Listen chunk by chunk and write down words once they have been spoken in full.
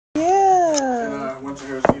bunch of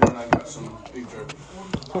hairs eater and I got some beef jerky.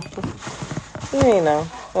 You ain't know.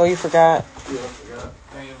 Oh, you forgot. Yeah, I forgot.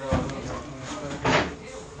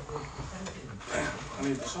 I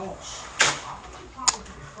need the sauce.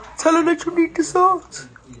 Tell her that you need the sauce.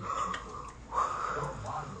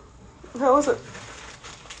 How was it?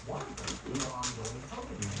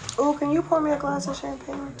 Oh, can you pour me a glass of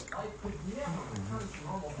champagne?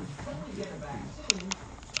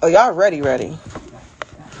 Oh, y'all ready.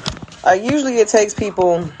 Usually it takes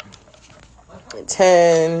people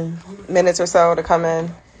 10 minutes or so to come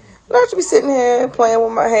in. But I should be sitting here playing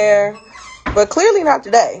with my hair. But clearly not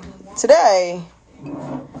today. Today,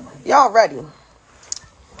 y'all ready.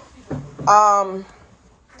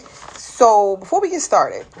 So before we get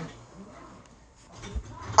started,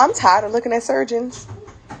 I'm tired of looking at surgeons,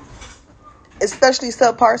 especially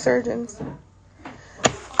subpar surgeons.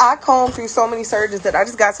 I combed through so many surgeons that I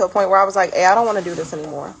just got to a point where I was like, hey, I don't want to do this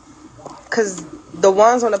anymore. Because the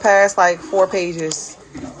ones on the past, 4 pages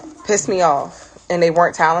pissed me off and they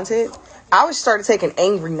weren't talented. I was started taking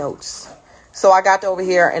angry notes. So I got to over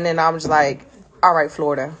here and then I was like, all right,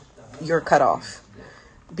 Florida, you're cut off.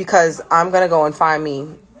 Because I'm going to go and find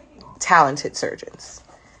me talented surgeons.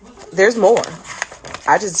 There's more.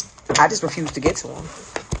 I just refuse to get to them.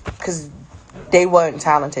 Because they weren't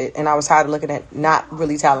talented, and I was tired of looking at not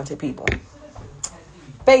really talented people.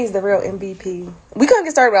 Faye's the real MVP. We couldn't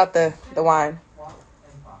get started without the wine.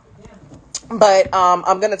 But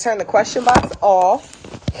I'm going to turn the question box off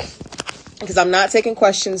because I'm not taking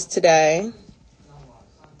questions today.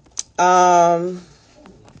 I'm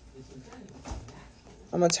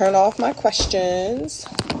going to turn off my questions.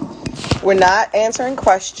 We're not answering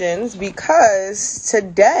questions because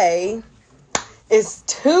today is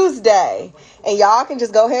Tuesday. And y'all can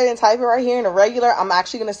just go ahead and type it right here in the regular. I'm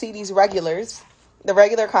actually going to see these regulars, the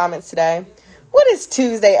regular comments today. What is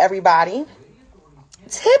Tuesday, everybody?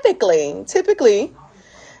 Typically,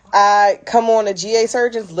 I come on to GA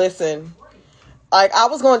surgeons. Listen, I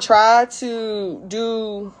was going to try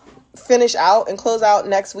to finish out and close out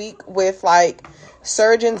next week with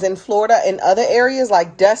surgeons in Florida and other areas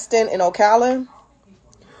like Destin and Ocala.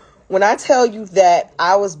 When I tell you that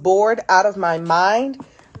I was bored out of my mind,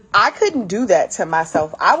 I couldn't do that to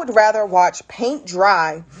myself. I would rather watch paint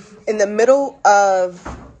dry in the middle of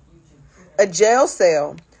a jail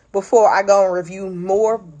cell before I go and review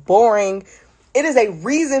more boring. It is a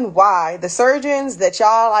reason why the surgeons that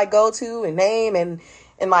y'all go to and name and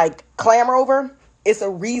clamor over, it's a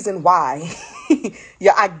reason why.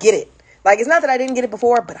 Yeah, I get it. It's not that I didn't get it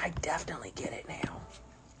before, but I definitely get it now.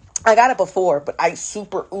 I got it before, but I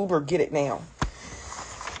super uber get it now.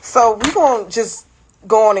 So we're going to just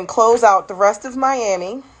go on and close out the rest of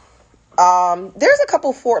Miami. There's a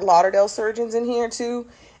couple Fort Lauderdale surgeons in here too.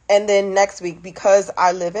 And then next week, because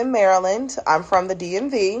I live in Maryland, I'm from the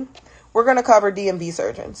DMV, we're going to cover DMV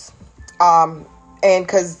surgeons. And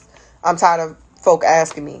because I'm tired of folk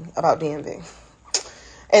asking me about DMV.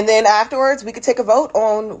 And then afterwards, we could take a vote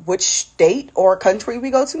on which state or country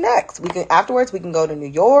we go to next. Afterwards, we can go to New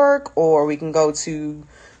York or we can go to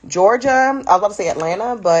Georgia. I was about to say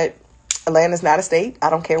Atlanta, but Atlanta's not a state. I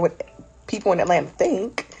don't care what people in Atlanta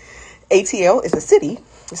think. ATL is a city.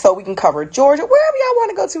 So we can cover Georgia, wherever y'all want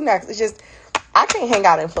to go to next. It's just, I can't hang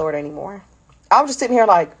out in Florida anymore. I was just sitting here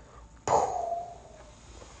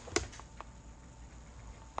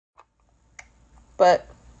But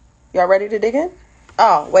y'all ready to dig in?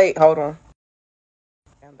 Oh, wait, hold on.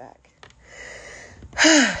 I'm back.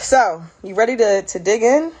 So, you ready to dig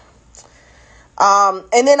in?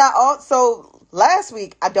 And then I also, last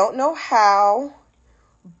week, I don't know how,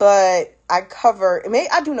 but I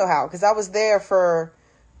do know how, because I was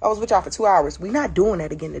with y'all for 2 hours. We're not doing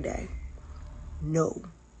that again today. No.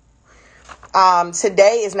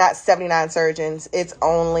 Today is not 79 surgeons. It's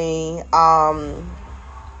only, I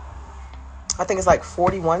think it's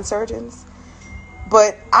 41 surgeons.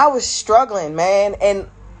 But I was struggling, man. And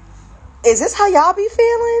is this how y'all be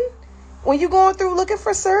feeling when you going through looking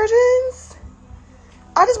for surgeons?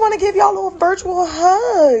 I just want to give y'all little virtual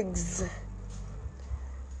hugs.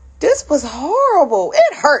 This was horrible.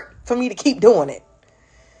 It hurt for me to keep doing it.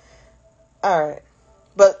 All right.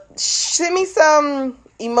 But send me some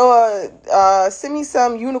unicorn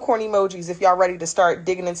emojis if y'all ready to start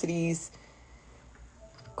digging into these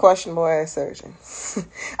questionable ass surgeons.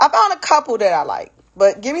 I found a couple that I like,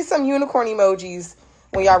 but give me some unicorn emojis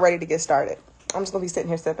when y'all ready to get started. I'm just gonna be sitting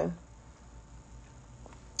here sipping.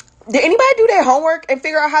 Did anybody do their homework and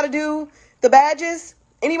figure out how to do the badges?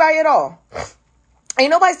 Anybody at all? Ain't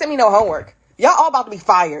nobody sent me no homework. Y'all all about to be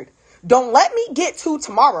fired. Don't let me get to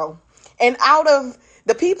tomorrow and out of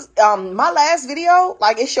the people, my last video,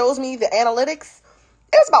 it shows me the analytics.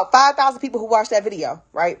 There's about 5,000 people who watched that video,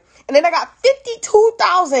 right? And then I got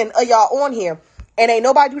 52,000 of y'all on here, and ain't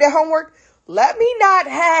nobody do their homework. Let me not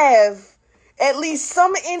have at least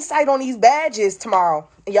some insight on these badges tomorrow,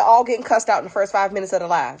 and y'all all getting cussed out in the first 5 minutes of the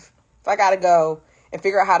live. So I got to go and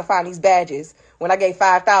figure out how to find these badges when I gave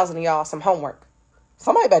 5,000 of y'all some homework.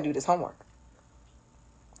 Somebody better do this homework.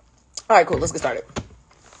 All right, cool. Let's get started.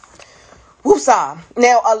 Woosah.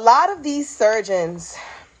 Now, a lot of these surgeons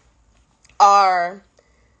are...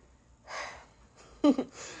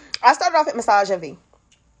 I started off at Massage Envy.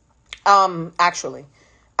 Actually,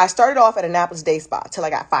 I started off at Annapolis Day Spa till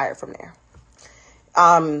I got fired from there.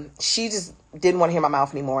 She just didn't want to hear my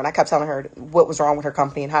mouth anymore, and I kept telling her what was wrong with her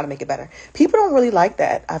company and how to make it better. People don't really like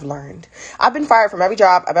that, I've learned. I've been fired from every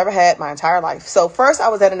job I've ever had my entire life. So first I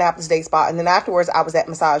was at Annapolis Day Spa, and then afterwards I was at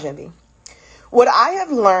Massage Envy. What I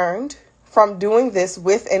have learned from doing this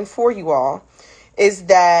with and for you all is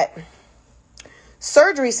that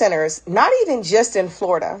surgery centers, not even just in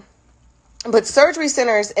Florida, but surgery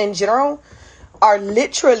centers in general, are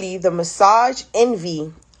literally the massage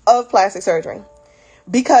envy of plastic surgery.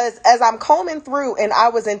 Because as I'm combing through, and I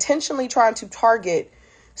was intentionally trying to target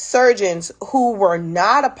surgeons who were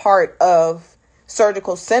not a part of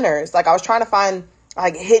surgical centers, like I was trying to find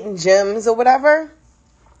like hidden gems or whatever.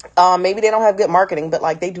 Maybe they don't have good marketing, but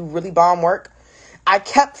like they do really bomb work. I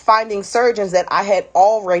kept finding surgeons that I had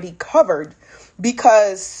already covered,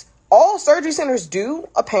 because all surgery centers do,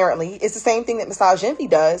 apparently, is the same thing that Massage Envy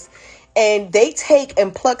does. And they take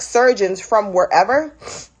and pluck surgeons from wherever.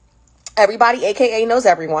 Everybody, AKA, knows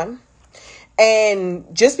everyone. And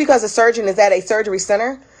just because a surgeon is at a surgery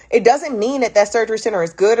center, it doesn't mean that that surgery center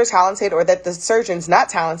is good or talented, or that the surgeon's not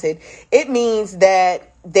talented. It means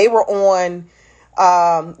that they were on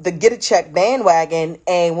the get a check bandwagon.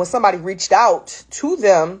 And when somebody reached out to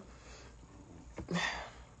them,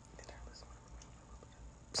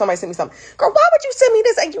 somebody sent me something. Girl, why would you send me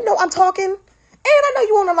this? And you know I'm talking. And I know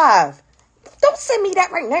you on the live. Don't send me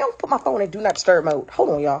that right now. Put my phone in do not disturb mode. Hold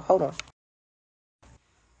on, y'all. Hold on.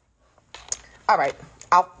 All right.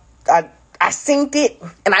 I synced it.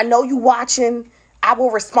 And I know you watching. I will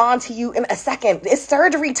respond to you in a second. It's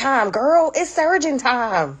surgery time, girl. It's surgeon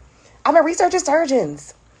time. I'm a researcher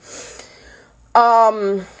surgeons. All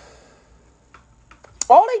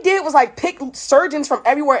they did was like pick surgeons from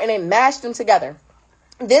everywhere and then mash them together.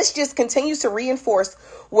 This just continues to reinforce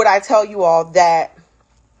what I tell you all, that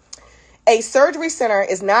a surgery center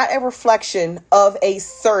is not a reflection of a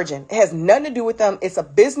surgeon. It has nothing to do with them. It's a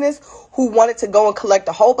business who wanted to go and collect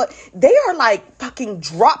a whole, but they are like fucking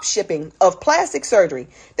drop shipping of plastic surgery.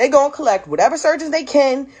 They go and collect whatever surgeons they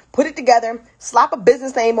can, put it together, slap a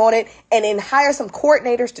business name on it, and then hire some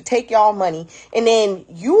coordinators to take y'all money. And then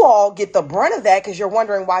you all get the brunt of that because you're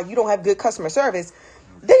wondering why you don't have good customer service.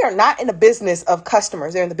 They are not in the business of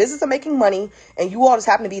customers. They're in the business of making money, and you all just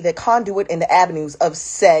happen to be the conduit and the avenues of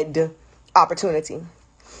said opportunity.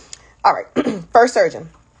 All right. First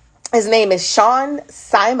surgeon. His name is Simo,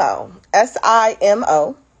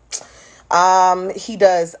 Simo. He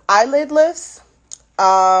does eyelid lifts,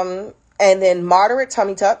 and then moderate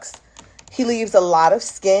tummy tucks. He leaves a lot of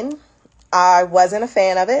skin. I wasn't a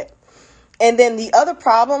fan of it. And then the other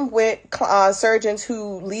problem with surgeons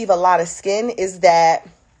who leave a lot of skin is that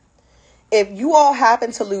if you all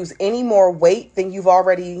happen to lose any more weight than you've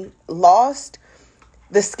already lost,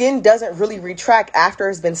 the skin doesn't really retract after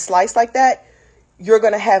it's been sliced like that. You're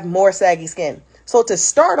going to have more saggy skin. So to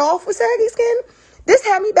start off with saggy skin, this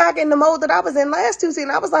had me back in the mode that I was in last Tuesday.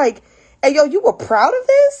 And I was like, hey, yo, you were proud of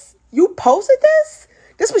this? You posted this?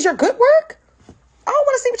 This was your good work? I don't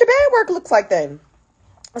want to see what your bad work looks like then.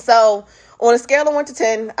 So on a scale of 1 to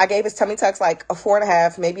 10, I gave his tummy tucks like a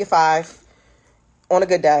 4.5, maybe a 5 on a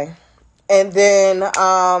good day. And then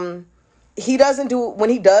he doesn't do, when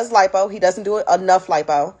he does lipo, he doesn't do enough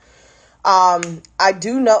lipo. I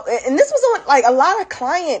do know, and this was on like a lot of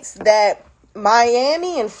clients, that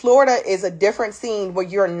Miami and Florida is a different scene where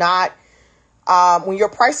you're not, when your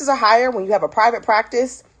prices are higher, when you have a private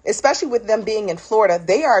practice, especially with them being in Florida,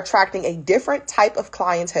 they are attracting a different type of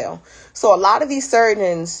clientele. So a lot of these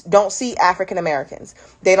surgeons don't see African Americans.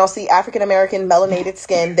 They don't see African American melanated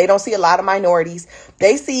skin. They don't see a lot of minorities.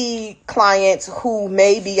 They see clients who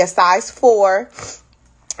may be a size 4,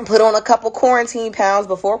 put on a couple quarantine pounds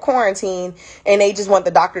before quarantine, and they just want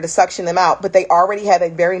the doctor to suction them out, but they already have a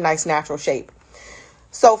very nice natural shape.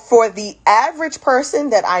 So for the average person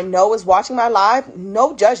that I know is watching my live,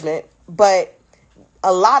 no judgment, but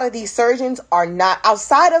a lot of these surgeons are not,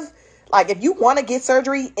 outside of, like, if you want to get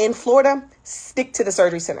surgery in Florida, stick to the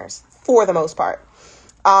surgery centers for the most part.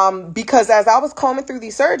 Because as I was combing through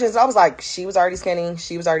these surgeons, I was like, she was already skinny.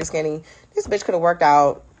 She was already skinny. This bitch could have worked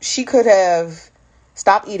out. She could have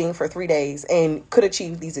stopped eating for 3 days and could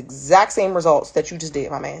achieve these exact same results that you just did,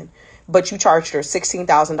 my man. But you charged her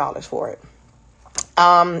 $16,000 for it.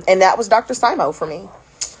 And that was Dr. Simo for me.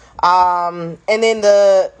 And then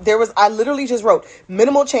I literally just wrote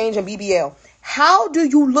minimal change in BBL. How do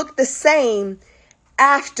you look the same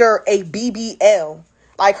after a BBL?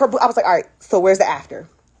 Like I was like, all right, so where's the after?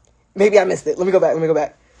 Maybe I missed it. Let me go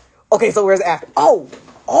back. Okay, so where's the after? Oh,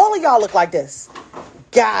 all of y'all look like this.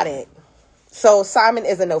 Got it. So Simon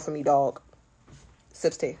is a no for me, dog.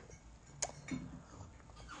 Sips tea.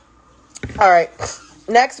 All right.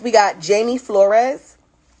 Next, we got Jaime Flores.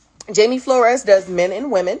 Jaime Flores does men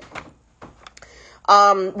and women.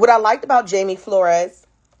 What I liked about Jaime Flores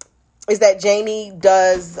is that Jaime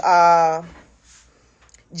does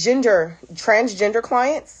transgender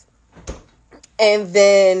clients, and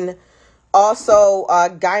then also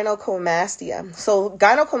gynecomastia. So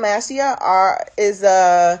gynecomastia is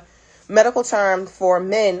a medical term for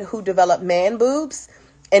men who develop man boobs,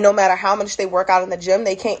 and no matter how much they work out in the gym,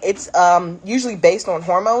 they can't. It's usually based on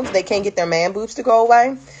hormones. They can't get their man boobs to go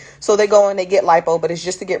away, so they go and they get lipo, but it's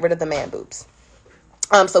just to get rid of the man boobs.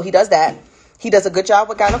 So he does that. He does a good job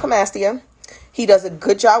with gynecomastia. He does a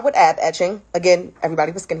good job with ab etching. Again,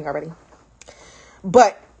 everybody was skinny already.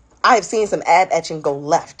 But I have seen some ab etching go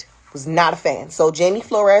left. Was not a fan. So Jaime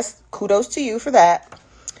Flores, kudos to you for that.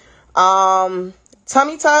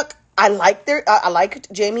 Tummy tuck. I liked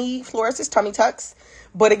Jaime Flores' tummy tucks.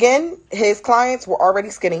 But again, his clients were already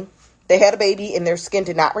skinny. They had a baby and their skin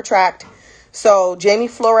did not retract. So Jaime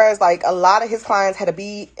Flores, like a lot of his clients had a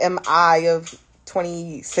BMI of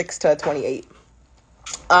 26 to 28.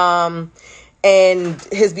 And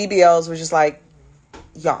his BBLs were just like,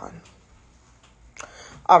 yawn.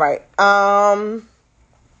 All right.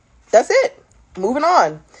 That's it. Moving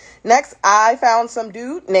on. Next, I found some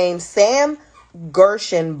dude named Sam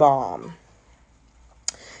Getshenbaum.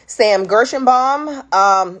 Sam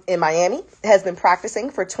Getshenbaum, in Miami, has been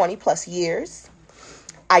practicing for 20 plus years.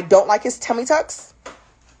 I don't like his tummy tucks,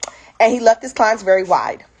 and he left his clients very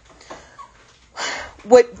wide.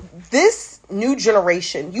 With this new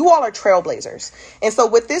generation, you all are trailblazers. And so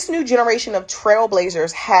with this new generation of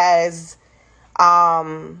trailblazers has,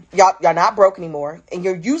 y'all not broke anymore, and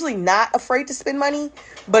you're usually not afraid to spend money,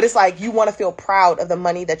 but it's like you want to feel proud of the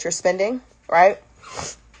money that you're spending, right?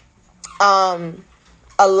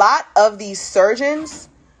 A lot of these surgeons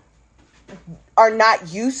are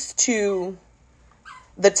not used to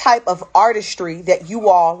the type of artistry that you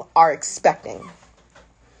all are expecting.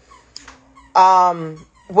 But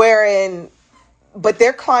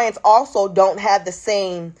their clients also don't have the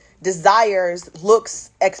same desires,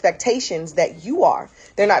 looks, expectations that you are.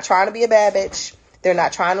 They're not trying to be a bad bitch. They're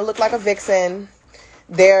not trying to look like a vixen.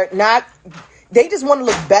 They just want to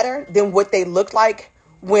look better than what they looked like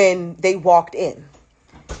when they walked in.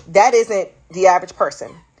 That isn't the average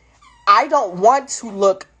person. I don't want to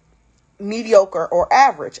look mediocre or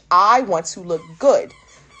average. I want to look good.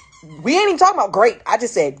 We ain't even talking about great. I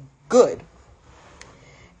just said good.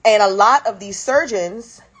 And a lot of these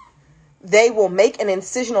surgeons, they will make an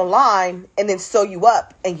incisional line and then sew you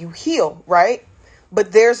up and you heal, right?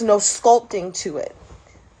 But there's no sculpting to it.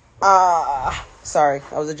 Sorry,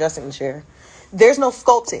 I was adjusting the chair. There's no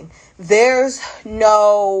sculpting. There's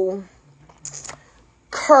no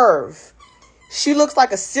curve. She looks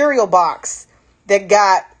like a cereal box that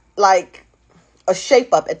got like a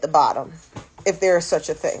shape up at the bottom, if there is such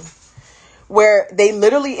a thing. Where they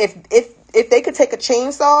literally, if they could take a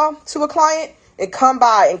chainsaw to a client and come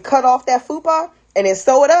by and cut off that fupa and then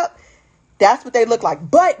sew it up, that's what they look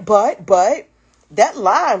like. But that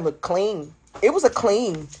line looked clean. It was a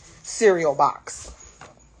clean cereal box.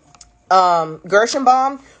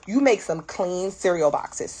 Getshenbaum, you make some clean cereal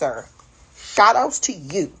boxes, sir. Shout outs to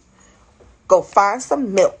you. Go find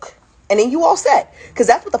some milk. And then you all set. Because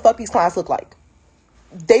that's what the fuck these clients look like.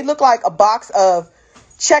 They look like a box of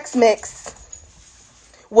Chex Mix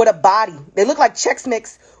with a body. They look like Chex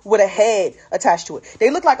Mix with a head attached to it. They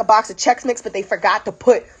look like a box of Chex Mix, but they forgot to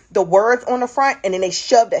put the words on the front, and then they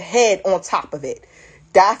shoved a head on top of it.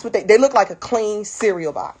 That's what they look like, a clean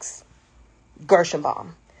cereal box.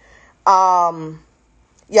 Getshenbaum.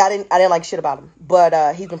 Yeah, I didn't like shit about him,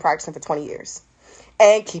 but he's been practicing for 20 years.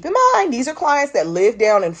 And keep in mind, these are clients that live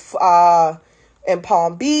down in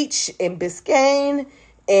Palm Beach, in Biscayne,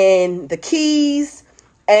 in the Keys,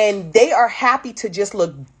 and they are happy to just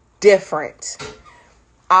look different.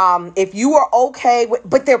 If you are okay with,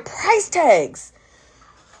 but their price tags,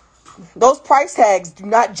 those price tags do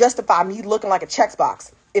not justify me looking like a Chex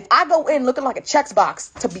box. if I go in looking like a checks box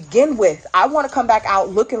to begin with, I want to come back out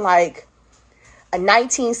looking like a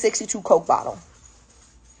 1962 Coke bottle.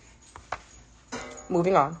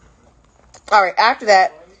 Moving on. All right, after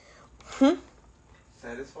that.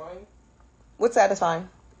 Satisfying? What's satisfying?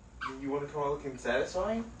 You want to come out looking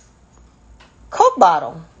satisfying? Coke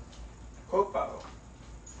bottle. Coke bottle.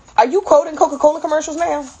 Are you quoting Coca-Cola commercials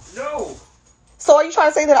now? No. So are you trying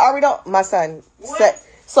to say that I already don't... My son. What?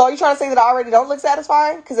 So are you trying to say that I already don't look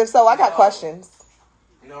satisfying? Because if so, I got questions.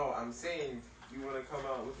 No, I'm saying you want to come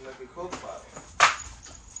out looking like a Coke bottle.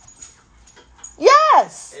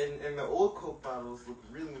 Yes. And the old Coke bottles look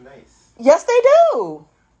really nice. Yes, they do.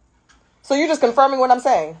 So you're just confirming what I'm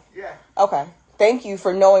saying? Yeah. Okay. Thank you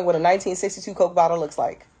for knowing what a 1962 Coke bottle looks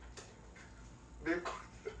like.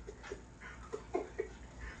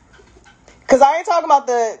 Because I ain't talking about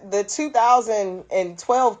the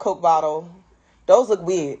 2012 Coke bottle. Those look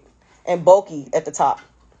weird and bulky at the top.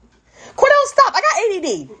 Cordell, stop. I got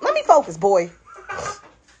ADD. Let me focus, boy.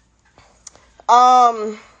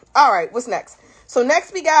 All right. What's next? So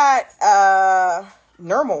next we got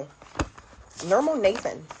Nirmal. Nirmal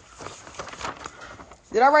Nathan.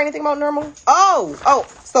 Did I write anything about Nirmal? Oh.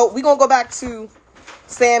 So we gonna go back to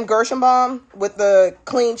Sam Gershenbaum with the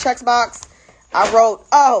clean checks box. I wrote,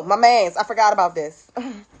 my mans, I forgot about this.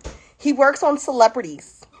 He works on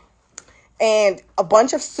celebrities and a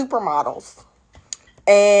bunch of supermodels.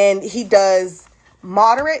 And he does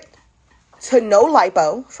moderate to no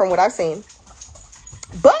lipo, from what I've seen.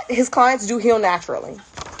 But his clients do heal naturally.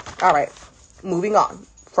 All right, moving on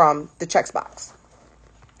from the checks box.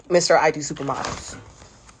 Mr. I do supermodels.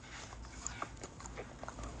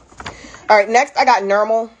 All right, next I got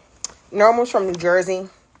Nirmal. Nirmal's from New Jersey.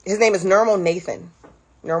 His name is Nirmal Nathan.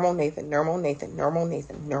 Nirmal Nathan.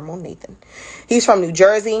 He's from New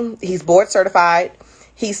Jersey. He's board certified.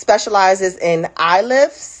 He specializes in eye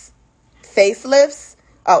lifts, face lifts.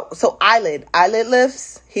 Oh, so eyelid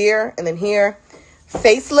lifts here and then here.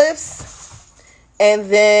 Face lifts. And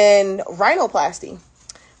then rhinoplasty.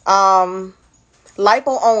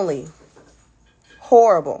 Lipo only.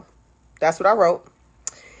 Horrible. That's what I wrote.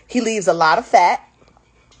 He leaves a lot of fat.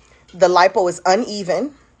 The lipo is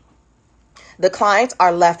uneven. The clients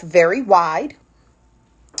are left very wide.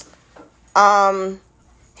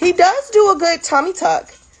 He does do a good tummy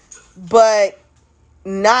tuck, but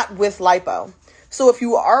not with lipo. So if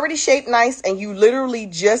you are already shaped nice and you literally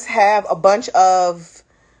just have a bunch of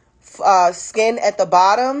skin at the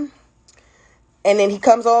bottom, and then he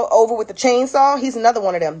comes over with the chainsaw, he's another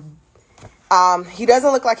one of them. He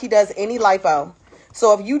doesn't look like he does any lipo.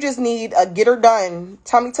 So if you just need a get her done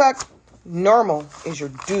tummy tuck, Nirmal is your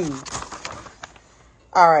dude.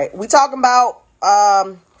 All right, we talking about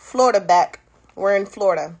Florida back. We're in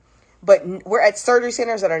Florida, but we're at surgery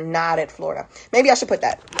centers that are not at Florida. Maybe I should put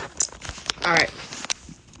that. All right,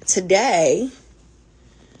 today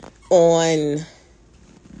on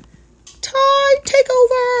Time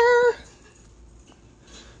Takeover,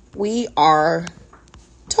 we are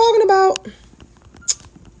talking about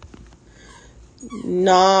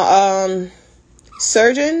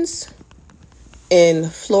surgeons in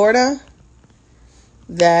Florida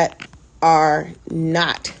that are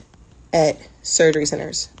not at surgery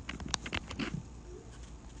centers.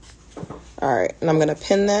 All right, and I'm going to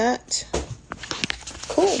pin that.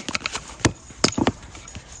 Cool.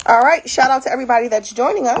 All right, shout out to everybody that's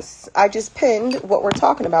joining us. I just pinned what we're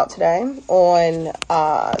talking about today on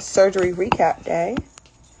Surgery Recap Day.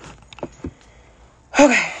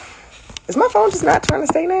 Okay. Is my phone just not trying to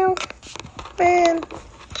stay now? Man.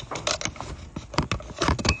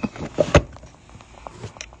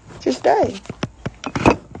 Just stay.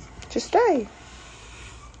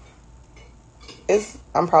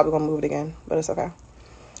 I'm probably going to move it again, but it's okay.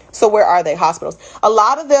 So where are they? Hospitals. A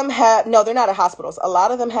lot of them they're not at hospitals. A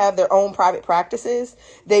lot of them have their own private practices.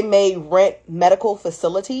 They may rent medical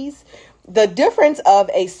facilities. The difference of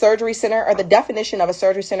a surgery center, or the definition of a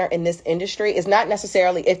surgery center in this industry, is not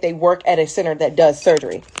necessarily if they work at a center that does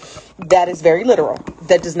surgery. That is very literal.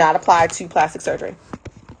 That does not apply to plastic surgery.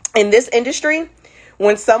 In this industry,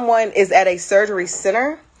 when someone is at a surgery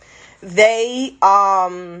center, they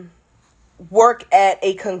work at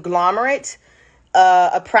a conglomerate,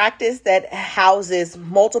 a practice that houses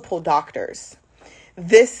multiple doctors.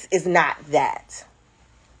 This is not that.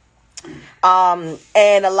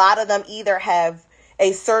 And a lot of them either have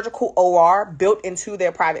a surgical OR built into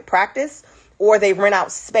their private practice, or they rent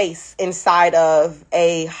out space inside of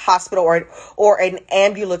a hospital or an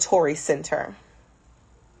ambulatory center.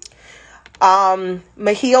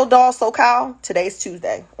 Mahil Doll SoCal, today's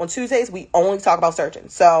Tuesday. On Tuesdays, we only talk about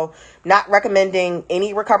surgeons. So, not recommending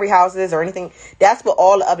any recovery houses or anything. That's what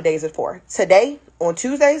all the other days are for. Today, on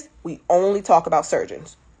Tuesdays, we only talk about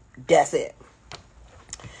surgeons. That's it.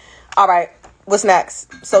 All right, what's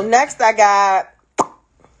next? So, next I got...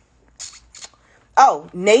 Oh,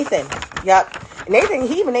 Nathan. Yep. Nathan,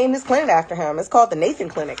 he even named his clinic after him. It's called the Nathan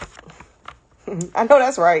Clinic. I know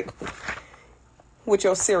that's right. With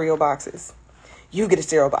your cereal boxes. You get a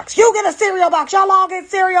cereal box. You get a cereal box. Y'all all get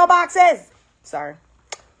cereal boxes. Sorry.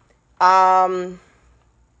 DiGeronimo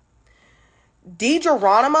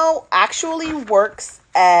actually works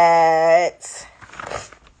at...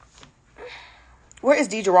 Where is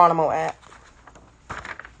DiGeronimo at?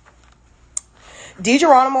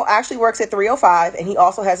 DiGeronimo actually works at 305, and he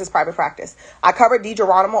also has his private practice. I covered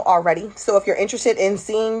DiGeronimo already, so if you're interested in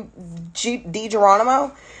seeing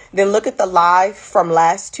DiGeronimo, then look at the live from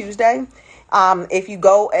last Tuesday. If you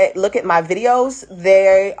go look at my videos,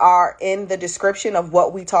 they are in the description of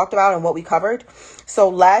what we talked about and what we covered. So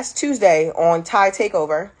last Tuesday on Thai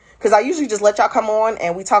Takeover, because I usually just let y'all come on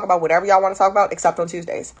and we talk about whatever y'all want to talk about, except on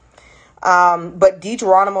Tuesdays. But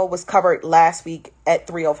DiGeronimo was covered last week at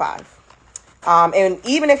 305. And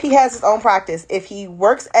even if he has his own practice, if he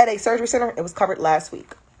works at a surgery center, it was covered last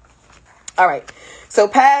week. All right. So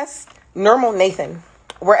past Nirmal Nathan,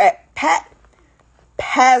 we're at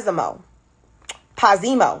Pazimo.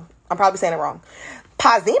 I'm probably saying it wrong.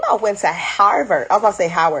 Pazimo went to Harvard. I was about to say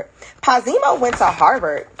Howard. Pazimo went to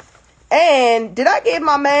Harvard. And did I give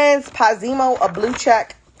my man's Pazimo a blue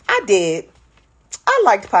check? I did. I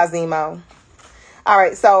liked Pazimo. All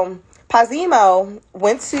right. So Pazimo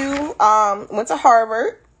went to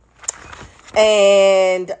Harvard,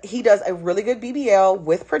 and he does a really good BBL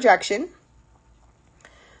with projection.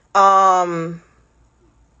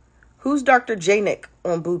 Who's Dr. J-Nick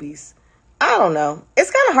on boobies? I don't know. It's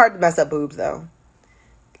kind of hard to mess up boobs, though.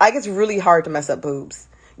 Like, it's really hard to mess up boobs.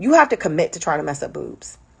 You have to commit to trying to mess up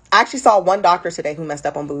boobs. I actually saw one doctor today who messed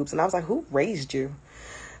up on boobs, and I was like, who raised you?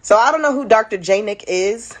 So I don't know who Dr. J-Nick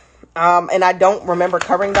is. And I don't remember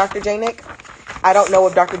covering Dr. J-Nick. I don't know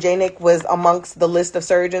if Dr. J-Nick was amongst the list of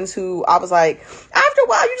surgeons who I was like, after a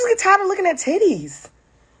while, you just get tired of looking at titties.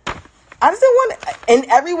 I just didn't want to, and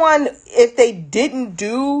everyone, if they didn't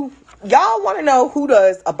do, y'all want to know who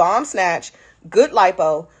does a bomb snatch, good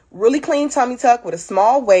lipo, really clean tummy tuck with a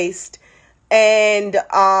small waist, and,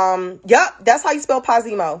 yep, that's how you spell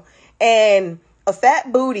pazimo, and a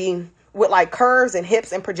fat booty with like curves and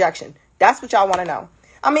hips and projection. That's what y'all want to know.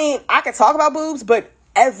 I mean, I could talk about boobs, but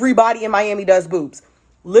everybody in Miami does boobs.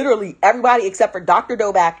 Literally everybody except for Dr.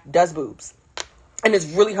 Doback does boobs. And it's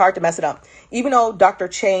really hard to mess it up. Even though Dr.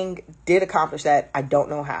 Chang did accomplish that, I don't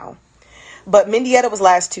know how. But Mendieta was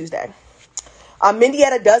last Tuesday.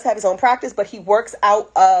 Mendieta does have his own practice, but he works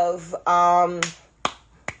out of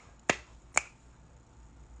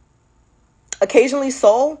occasionally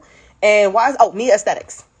Soul and Mia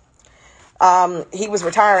Aesthetics. He was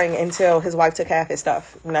retiring until his wife took half his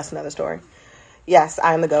stuff, and that's another story. Yes,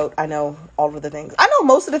 I am the GOAT. I know all of the things. I know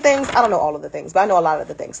most of the things. I don't know all of the things, but I know a lot of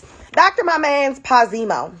the things. Dr. My man's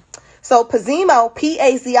Pazimo. So Pazimo,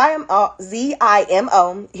 P-A-Z-I-M-O.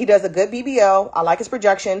 He does a good BBL. I like his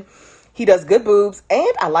projection. He does good boobs,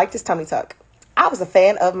 and I liked his tummy tuck. I was a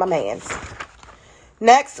fan of my man's.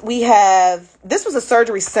 Next, we have, this was a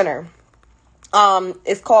surgery center.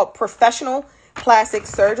 It's called Professional Plastic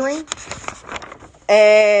Surgery.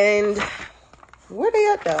 And where they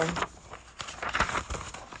at though?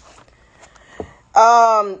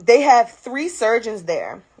 They have 3 surgeons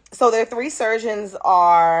there. So their 3 surgeons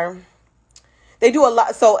are, they do a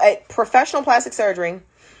lot. So at Professional Plastic Surgery,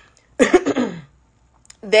 I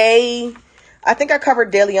think I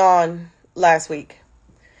covered De Leon last week.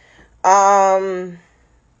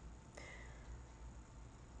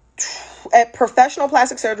 At Professional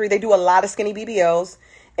Plastic Surgery, they do a lot of skinny BBLs,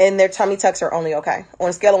 and their tummy tucks are only okay. On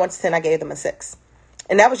a scale of 1 to 10, I gave them a 6.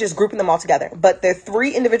 And that was just grouping them all together. But they're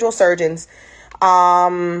 3 individual surgeons.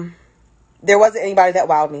 There wasn't anybody that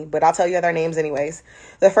wowed me, but I'll tell you their names anyways.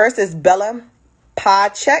 The first is Bella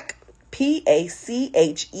Pachech, P-A-C-H-E-C-H.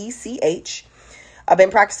 I've been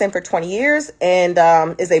practicing for 20 years and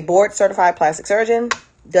is a board certified plastic surgeon.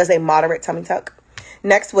 Does a moderate tummy tuck.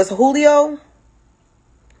 Next was Julio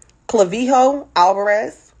Clavijo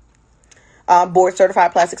Alvarez, board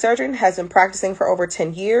certified plastic surgeon, has been practicing for over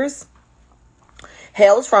 10 years.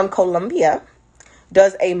 Hails from Colombia.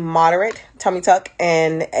 Does a moderate tummy tuck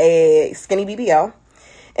and a skinny BBL.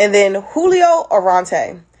 And then Julio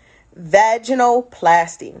Arronte,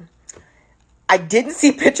 vaginoplasty. I didn't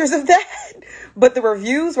see pictures of that, but the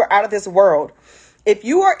reviews were out of this world. If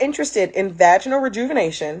you are interested in vaginal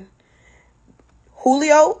rejuvenation,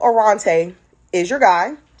 Julio Arronte is your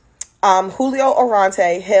guy. Julio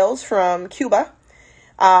Arronte hails from Cuba,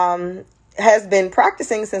 has been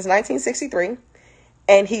practicing since 1963,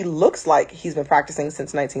 and he looks like he's been practicing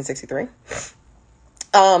since 1963.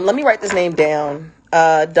 Let me write this name down.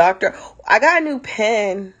 Doctor, I got a new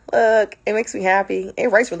pen. Look, it makes me happy. It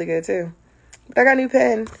writes really good too. But I got a new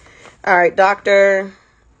pen. All right, Dr.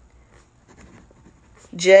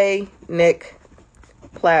 J. Nick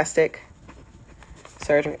Plastic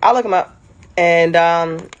Surgery. I'll look him up, and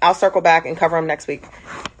I'll circle back and cover him next week.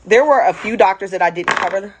 There were a few doctors that I didn't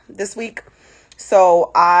cover this week,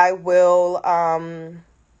 so I will.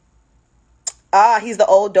 He's the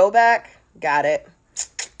old Doback. Got it.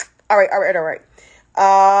 All right.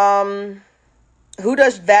 Who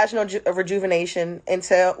does vaginal rejuvenation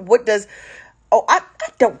entail? What does? Oh, I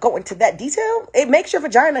don't go into that detail. It makes your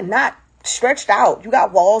vagina not stretched out. You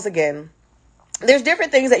got walls again. There's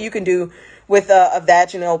different things that you can do with a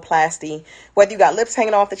vaginoplasty, whether you got lips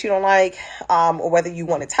hanging off that you don't like, or whether you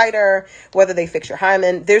want it tighter, whether they fix your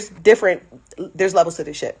hymen. There's levels to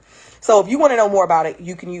this shit. So if you want to know more about it,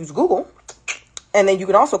 you can use Google, and then you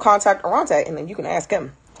can also contact Arronte, and then you can ask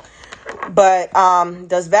him. But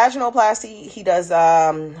does vaginoplasty, he does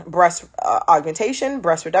breast augmentation,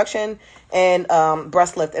 breast reduction, and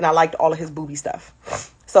breast lift, and I liked all of his booby stuff.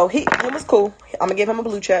 So he was cool. I'm gonna give him a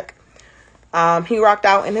blue check. He rocked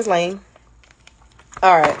out in his lane.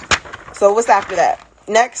 All right. So what's after that?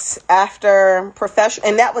 Next, after professional,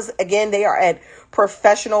 and that was, again, they are at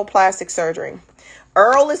professional plastic surgery.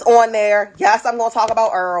 Earl is on there. Yes, I'm going to talk about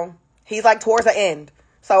Earl. He's like towards the end.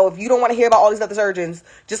 So if you don't want to hear about all these other surgeons,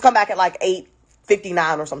 just come back at like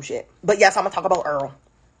 8:59 or some shit. But yes, I'm going to talk about Earl.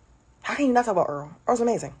 How can you not talk about Earl? Earl's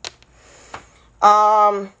amazing.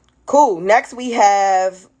 Cool. Next we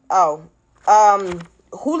have, Julio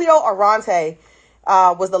Arronte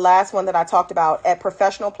was the last one that I talked about at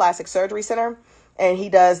Professional Plastic Surgery Center. And he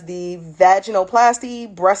does the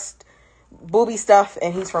vaginoplasty, breast, booby stuff,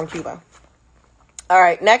 and he's from Cuba. All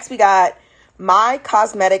right, next we got My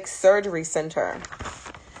Cosmetic Surgery Center.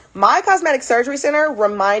 My Cosmetic Surgery Center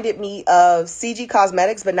reminded me of CG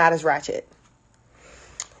Cosmetics, but not as ratchet.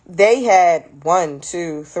 They had 7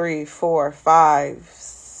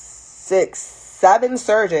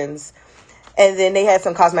 surgeons. And then they had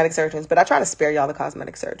some cosmetic surgeons, but I try to spare y'all the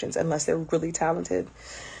cosmetic surgeons unless they're really talented.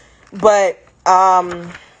 But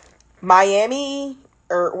Miami,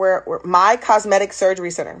 or My Cosmetic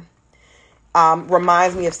Surgery Center,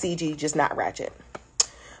 reminds me of CG, just not ratchet.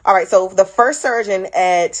 All right, so the first surgeon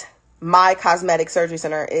at My Cosmetic Surgery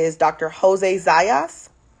Center is Dr. Jose Zayas.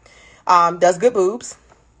 Does good boobs.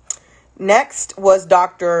 Next was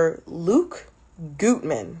Dr. Luke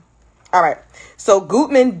Gutemein. All right. So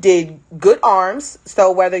Gutemein did good arms.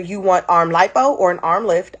 So whether you want arm lipo or an arm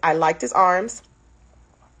lift, I liked his arms.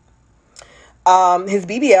 His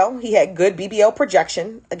BBL, he had good BBL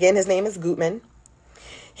projection. Again, his name is Gutemein.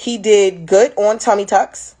 He did good on tummy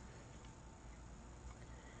tucks.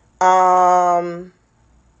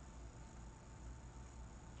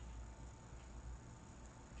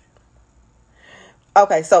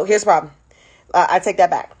 Okay, so here's the problem. I take that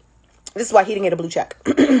back. This is why he didn't get a blue check.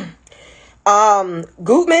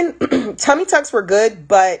 Gutemein, tummy tucks were good,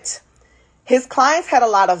 but his clients had a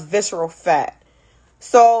lot of visceral fat.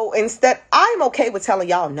 So instead, I'm okay with telling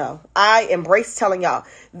y'all no. I embrace telling y'all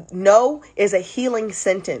no is a healing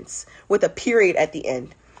sentence with a period at the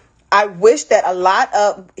end. I wish that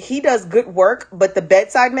he does good work, but the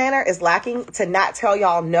bedside manner is lacking to not tell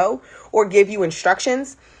y'all no or give you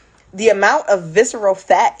instructions. The amount of visceral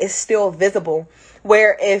fat is still visible,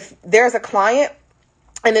 where if there's a client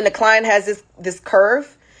and then the client has this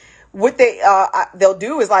curve, what they'll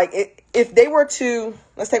do is like, if they were to,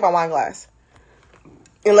 let's take my wine glass,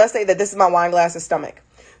 and let's say that this is my wine glass's stomach.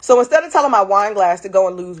 So instead of telling my wine glass to go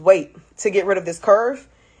and lose weight to get rid of this curve,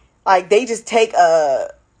 like they just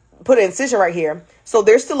put an incision right here. So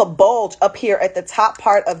there's still a bulge up here at the top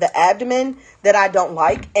part of the abdomen that I don't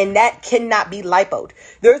like, and that cannot be lipoed.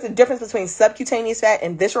 There's a difference between subcutaneous fat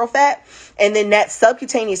and visceral fat, and then that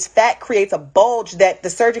subcutaneous fat creates a bulge that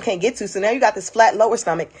the surgeon can't get to. So now you got this flat lower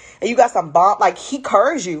stomach, and you got some bomb, like he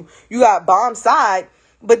curves you. You got bomb side,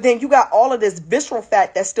 but then you got all of this visceral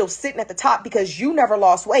fat that's still sitting at the top because you never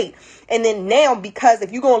lost weight. And then now, because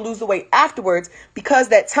if you're going to lose the weight afterwards, because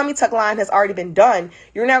that tummy tuck line has already been done,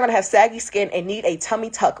 you're now going to have saggy skin and need a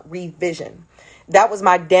tummy tuck revision. That was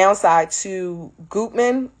my downside to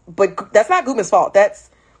Gutemein, but that's not Gutman's fault.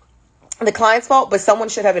 That's the client's fault, but someone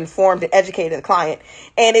should have informed and educated the client.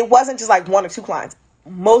 And it wasn't just like one or two clients.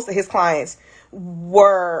 Most of his clients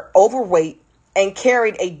were overweight, and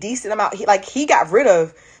carried a decent amount. He got rid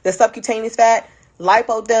of the subcutaneous fat,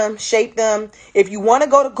 lipoed them, shaped them. If you want to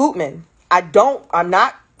go to gutemein, I'm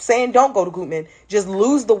not saying don't go to gutemein. Just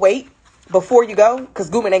lose the weight before you go, because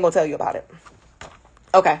gutemein ain't gonna tell you about it.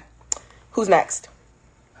 Okay, who's next?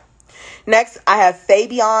 Next, I have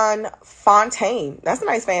Fabian Fontaine. That's a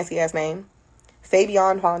nice fancy ass name.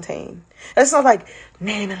 Fabian Fontaine. That sounds like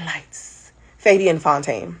Name and Lights. Fabian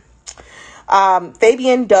Fontaine.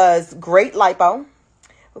 Fabian does great lipo,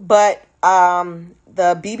 but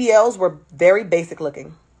the BBLs were very basic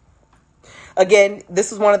looking. Again,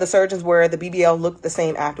 this is one of the surgeons where the BBL looked the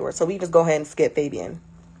same afterwards. So we just go ahead and skip Fabian.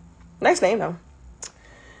 Nice name though.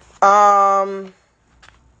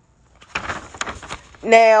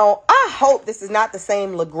 Now, I hope this is not the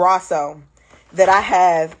same lagrasso that I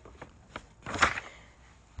have.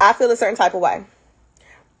 I feel a certain type of way,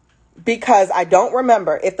 because I don't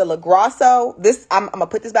remember if the lagrasso, I'm going to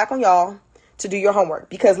put this back on y'all to do your homework,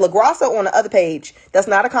 because lagrasso on the other page, that's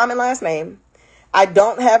not a common last name. I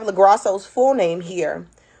don't have lagrasso's full name here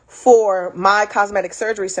for my cosmetic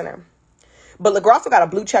surgery center, but lagrasso got a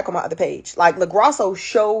blue check on my other page. Like, lagrasso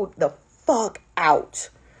showed the fuck out.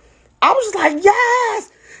 I was just like,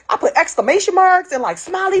 yes. I put exclamation marks and like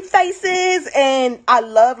smiley faces, and I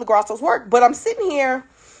love lagrasso's work. But I'm sitting here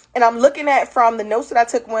and I'm looking at from the notes that I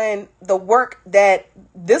took when the work that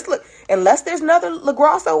this look, unless there's another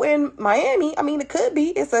lagrasso in Miami. I mean, it could be.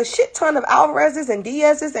 It's a shit ton of Alvarez's and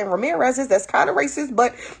Diaz's and Ramirez's. That's kind of racist,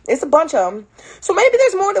 but it's a bunch of them. So maybe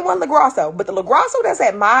there's more than one lagrasso. But the lagrasso that's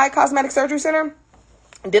at my cosmetic surgery center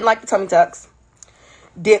didn't like the tummy tucks.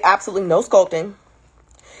 Did absolutely no sculpting.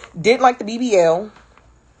 Didn't like the BBL.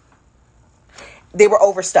 They were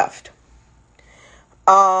overstuffed.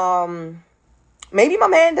 Maybe my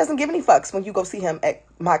man doesn't give any fucks when you go see him at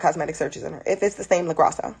my cosmetic surgery center, if it's the same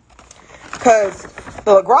lagrasso. Because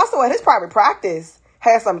the lagrasso at his private practice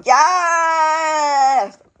has some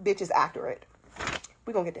yes bitches after it.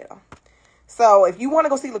 We're going to get there though. So if you want to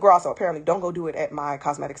go see lagrasso, apparently don't go do it at my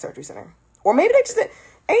cosmetic surgery center. Or maybe they just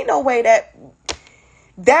ain't no way that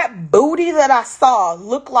booty that I saw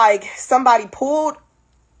looked like somebody pulled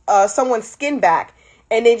someone's skin back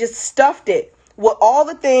and they just stuffed it with all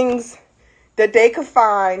the things that they could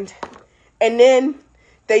find, and then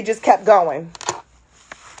they just kept going.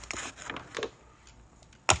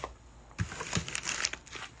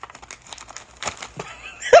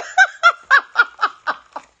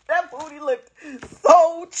 That booty looked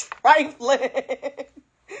so trifling. Let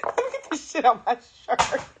me get this shit on my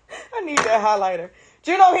shirt. I need that highlighter.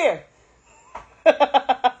 Juno, here.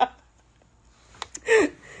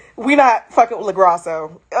 We not fucking with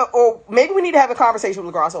lagrasso. Or maybe we need to have a conversation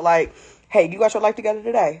with lagrasso. Like, hey, you got your life together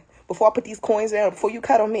today? Before I put these coins down, before you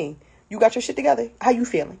cut on me, you got your shit together? How you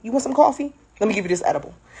feeling? You want some coffee? Let me give you this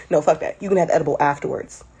edible. No, fuck that. You can have the edible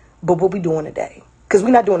afterwards. But what we doing today? Because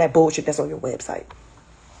we're not doing that bullshit that's on your website.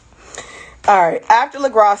 All right. After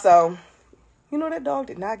lagrasso, you know that dog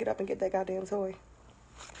did not get up and get that goddamn toy.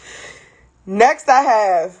 Next, I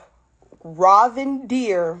have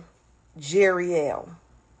ravinder jarial.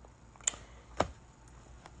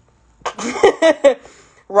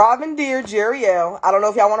 Ravinder jarial. I don't know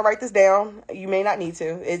if y'all want to write this down. You may not need to.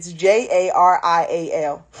 It's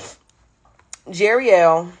Jarial.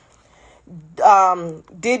 Jarial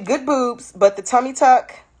did good boobs, but the tummy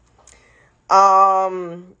tuck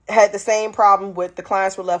had the same problem with the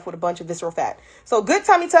clients were left with a bunch of visceral fat. So good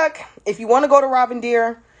tummy tuck. If you want to go to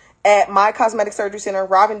Ravinder at my cosmetic surgery center,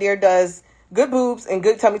 Ravinder does good boobs and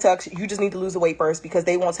good tummy tucks. You just need to lose the weight first because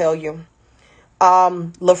they won't tell you.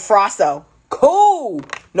 Lafrasso. Cool.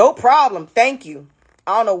 No problem. Thank you.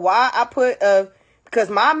 I don't know why I put because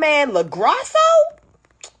my man Lagrasso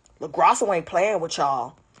ain't playing with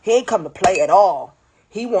y'all. He ain't come to play at all.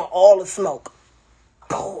 He want all the smoke.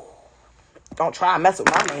 Cool. Don't try and mess with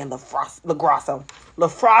my man Lagrasso.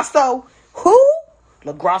 Lafrasso. Who?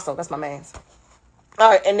 Lagrasso. That's my man's. All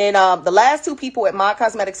right, and then the last two people at my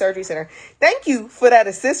cosmetic surgery center. Thank you for that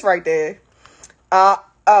assist right there.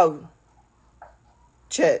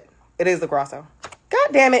 Shit. It is lagrasso. God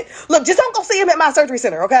damn it. Look, just don't go see him at my surgery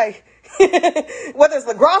center, okay? Whether it's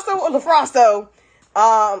lagrasso or lafrasso.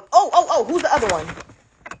 Who's the other one?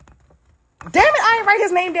 Damn it, I didn't write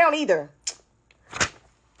his name down either.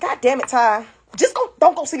 God damn it, Ty.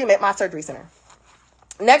 Don't go see him at my surgery center.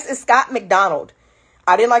 Next is Scott McDonald.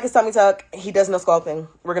 I didn't like his tummy tuck. He does no sculpting.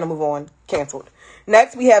 We're going to move on. Canceled.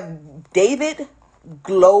 Next, we have David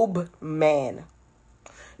Globeman.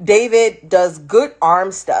 David does good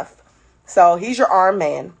arm stuff. So he's your arm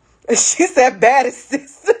man. She said, bad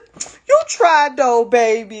assistant. You tried though,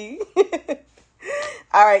 baby.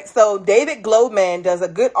 All right, so David Globeman does a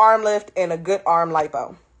good arm lift and a good arm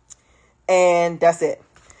lipo. And that's it.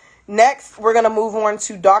 Next, we're going to move on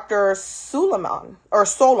to Dr. Solloum.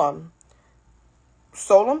 Solloum.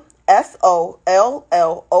 Solloum.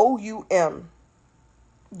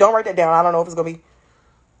 Don't write that down. I don't know if it's going to be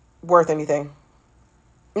worth anything.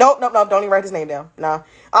 Nope. Don't even write his name down. Nah.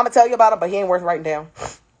 I'm going to tell you about him, but he ain't worth writing down.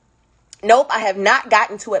 Nope, I have not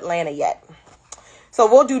gotten to Atlanta yet. So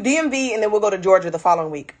we'll do DMV and then we'll go to Georgia the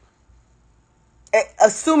following week.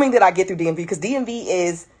 Assuming that I get through DMV, because DMV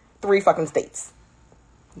is 3 fucking states.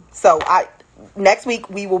 So next week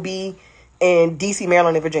we will be in DC,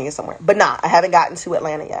 Maryland, and Virginia somewhere. But nah, I haven't gotten to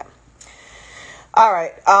Atlanta yet. All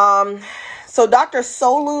right. So Dr.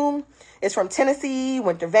 Solloum is from Tennessee,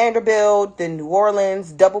 went to Vanderbilt, then New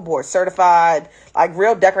Orleans, double board certified, like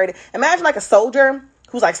real decorated. Imagine like a soldier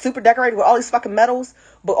who's like super decorated with all these fucking medals,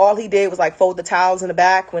 but all he did was like fold the towels in the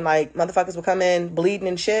back when like motherfuckers would come in bleeding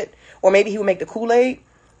and shit. Or maybe he would make the Kool-Aid.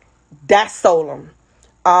 That's Solloum.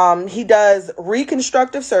 He does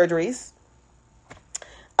reconstructive surgeries.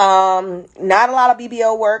 Not a lot of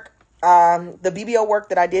BBL work. The BBL work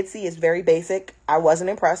that I did see is very basic. I wasn't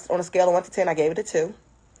impressed. On a scale of 1 to 10, I gave it a 2.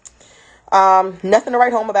 Nothing to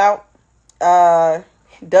write home about.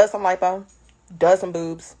 Does some lipo. Does some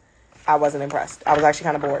boobs. I wasn't impressed. I was actually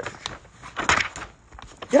kind of bored.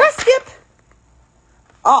 Did I skip?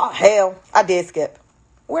 Oh, hell. I did skip.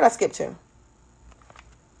 Where'd I skip to?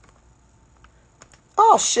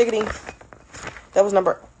 Oh, shiggity. That was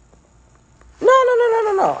number... No.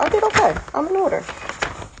 I did okay. I'm in order.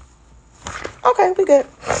 Okay, we good.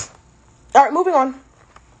 All right, moving on.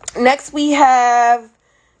 Next, we have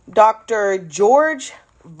Dr. George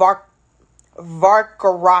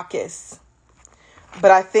Varkarakis.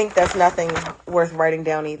 But I think that's nothing worth writing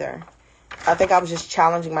down either. I think I was just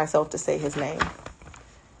challenging myself to say his name.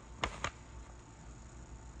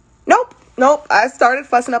 Nope. I started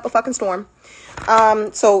fussing up a fucking storm.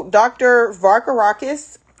 So Dr.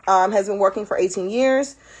 Varkarakis has been working for 18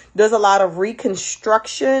 years. Does a lot of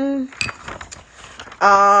reconstruction.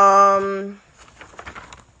 Doesn't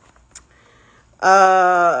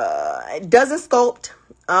sculpt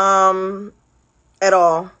at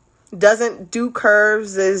all. Doesn't do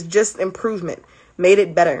curves. Is just improvement. Made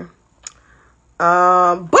it better.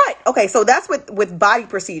 But okay, so that's with body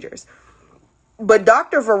procedures. But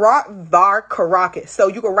Dr. Varkarakis, so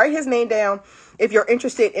you can write his name down if you're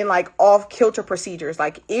interested in like off kilter procedures,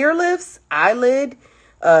 like ear lifts, eyelid,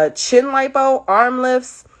 chin lipo, arm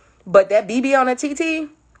lifts. But that BB on a TT,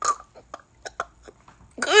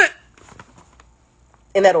 good.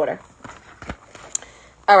 In that order.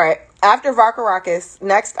 All right. After Varkarakis,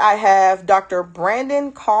 next I have Dr.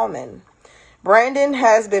 Brandon Kallman. Brandon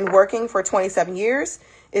has been working for 27 years,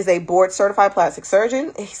 is a board certified plastic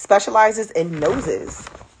surgeon. He specializes in noses.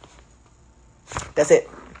 That's it.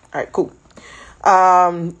 All right, cool.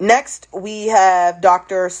 Next, we have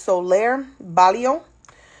Dr. Baillo,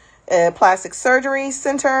 a plastic surgery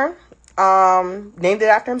center. Named it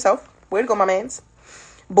after himself. Way to go, my mans.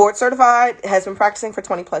 Board certified, has been practicing for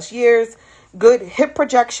 20 plus years. Good hip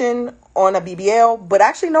projection on a BBL, but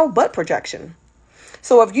actually no butt projection.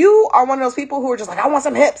 So if you are one of those people who are just like, I want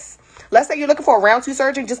some hips. Let's say you're looking for a round 2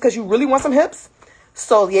 surgeon just because you really want some hips.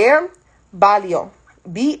 Baillo.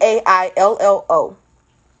 Baillo.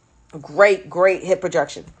 Great hip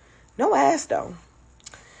projection. No ass though.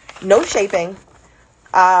 No shaping.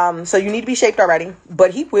 So you need to be shaped already.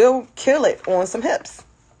 But he will kill it on some hips.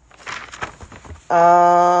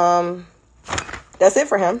 That's it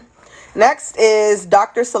for him. Next is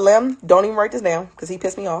Dr. Selem. Don't even write this down because he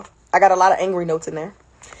pissed me off. I got a lot of angry notes in there.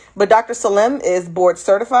 But Dr. Selem is board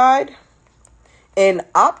certified in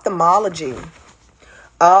ophthalmology.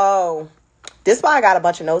 Oh, this is why I got a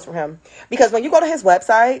bunch of notes from him. Because when you go to his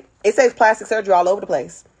website, it says plastic surgery all over the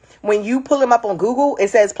place. When you pull him up on Google, it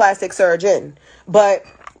says plastic surgeon. But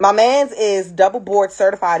my man's is double board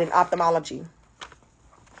certified in ophthalmology.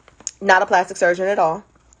 Not a plastic surgeon at all.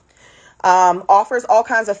 Offers all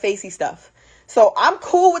kinds of facey stuff. So I'm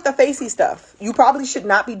cool with the facey stuff. You probably should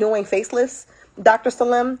not be doing facelifts, Dr.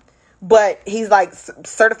 Selem, but he's like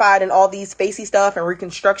certified in all these facey stuff and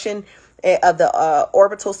reconstruction of the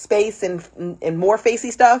orbital space and more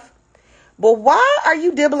facey stuff. But why are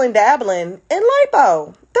you dibbling dabbling in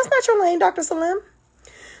lipo? That's not your lane, Dr. Selem.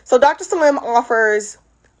 So Dr. Selem offers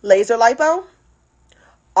laser lipo,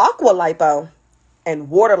 aqua lipo, and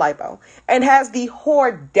water lipo, and has the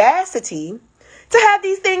audacity to have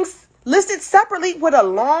these things listed separately with a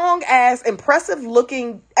long ass impressive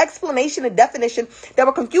looking explanation and definition that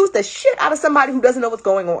will confuse the shit out of somebody who doesn't know what's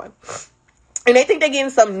going on. And they think they're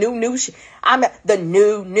getting some new shit. I'm the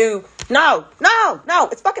new. No.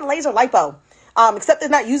 It's fucking laser lipo. Except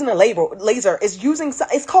it's not using a laser.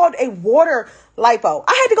 It's called a water lipo.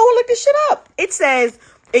 I had to go and look this shit up. It says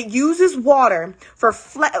it uses water for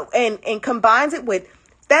and combines it with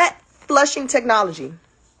fat flushing technology.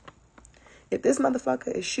 If this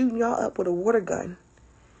motherfucker is shooting y'all up with a water gun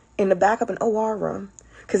in the back of an OR room,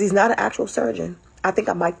 because he's not an actual surgeon, I think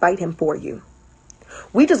I might fight him for you.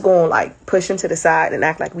 We just gonna like push him to the side and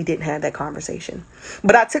act like we didn't have that conversation.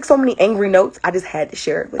 But I took so many angry notes, I just had to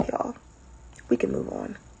share it with y'all. We can move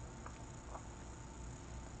on.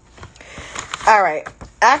 All right.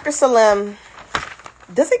 After Selem,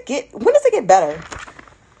 when does it get better?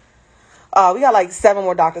 We got like 7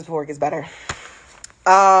 more doctors before it gets better.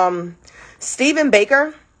 Stephen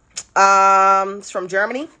Baker, is from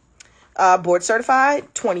Germany, board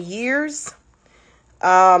certified, 20 years.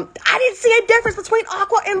 I didn't see a difference between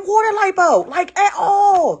aqua and water lipo, like at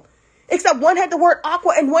all, except one had the word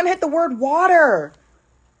aqua and one had the word water.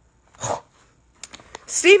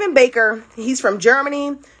 Stephen Baker, he's from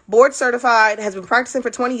Germany, board certified, has been practicing for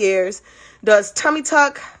 20 years, does tummy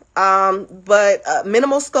tuck, but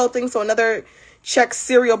minimal sculpting, so another check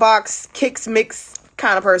cereal box, kicks mix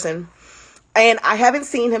kind of person. And I haven't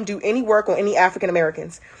seen him do any work on any African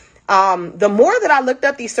Americans. The more that I looked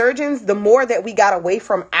up these surgeons, the more that we got away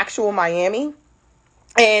from actual Miami.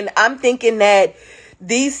 And I'm thinking that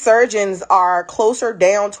these surgeons are closer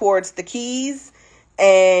down towards the Keys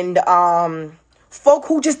and folk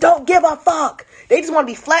who just don't give a fuck. They just want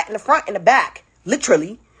to be flat in the front and the back,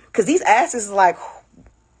 literally. Because these asses is like,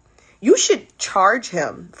 you should charge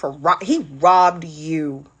him for he robbed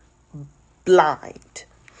you blind.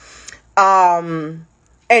 And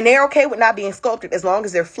they're okay with not being sculpted as long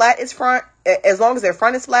as their front is flat and as long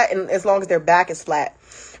as their back is flat.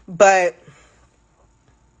 But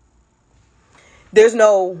there's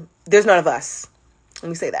none of us. Let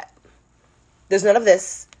me say that. There's none of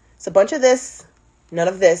this. It's a bunch of this, none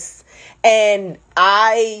of this. And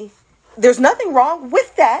there's nothing wrong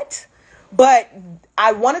with that, but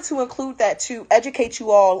I wanted to include that to educate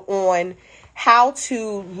you all on how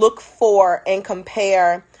to look for and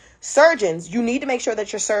compare surgeons. You need to make sure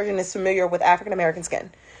that your surgeon is familiar with African American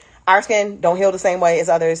skin. Our skin don't heal the same way as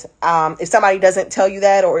others. If somebody doesn't tell you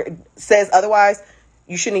that or says otherwise,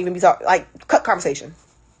 you shouldn't even be talking. Like, cut conversation.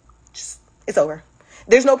 It's over.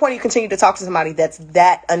 There's no point in you continue to talk to somebody that's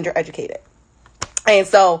that undereducated. And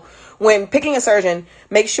so when picking a surgeon,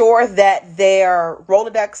 make sure that their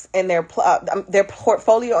Rolodex and their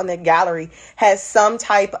portfolio and their gallery has some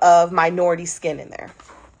type of minority skin in there.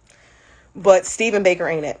 But Stephen Baker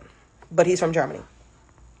ain't it. But he's from Germany.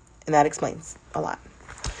 And that explains a lot.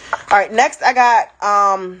 All right, next I got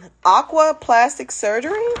aqua plastic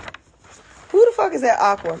surgery. Who the fuck is that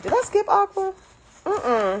aqua? Did I skip aqua?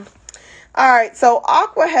 All right, so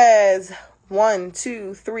aqua has 1,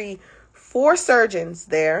 2, 3, 4 surgeons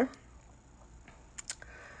there.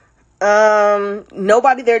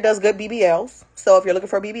 Nobody there does good BBLs. So if you're looking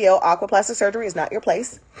for a BBL, aqua plastic surgery is not your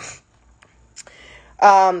place.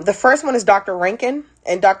 The first one is Dr. Rankin,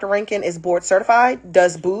 and Dr. Rankin is board certified,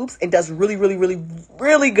 does boobs, and does really, really, really,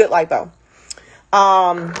 really good lipo.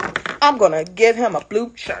 I'm going to give him a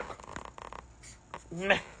blue check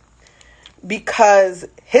because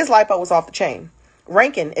his lipo was off the chain.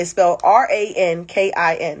 Rankin is spelled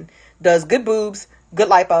Rankin, does good boobs, good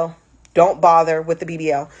lipo. Don't bother with the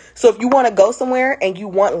BBL. So if you want to go somewhere and you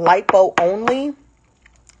want lipo only,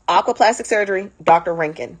 aquaplastic surgery, Dr.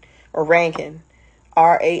 Rankin or Rankin.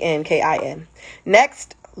 Rankin.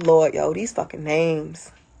 Next, Lord, these fucking names.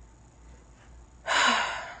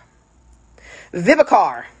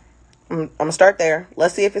 Vibhakar. I'm gonna start there.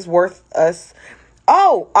 Let's see if it's worth us.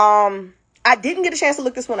 I didn't get a chance to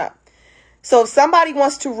look this one up. So if somebody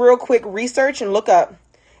wants to real quick research and look up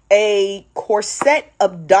a corset a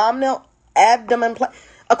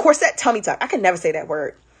corset tummy tuck. I can never say that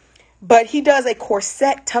word. But he does a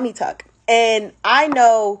corset tummy tuck. And I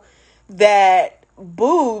know that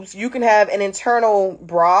boobs, you can have an internal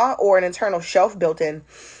bra or an internal shelf built in.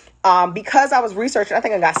 Because I was researching, I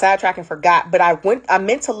think I got sidetracked and forgot, but I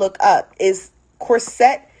meant to look up, is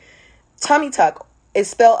corset tummy tuck is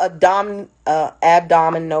spelled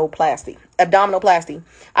abdominoplasty.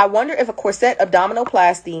 I wonder if a corset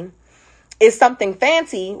abdominoplasty is something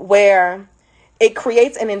fancy where it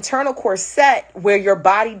creates an internal corset where your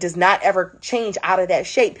body does not ever change out of that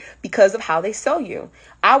shape because of how they sew you.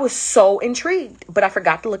 I was so intrigued, but I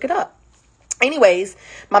forgot to look it up. Anyways,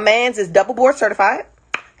 my man's is double board certified.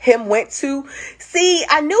 I knew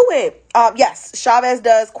it. Yes, Chavez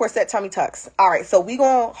does corset tummy tucks. All right, so we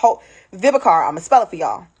gonna hold Vibhakar. I'm gonna spell it for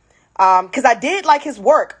y'all. Because I did like his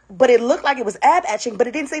work, but it looked like it was ab etching, but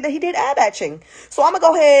it didn't say that he did ab etching. So I'm going to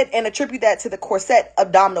go ahead and attribute that to the corset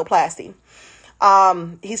abdominoplasty.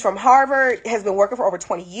 He's from Harvard, has been working for over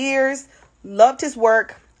 20 years, loved his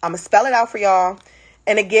work. I'm going to spell it out for y'all.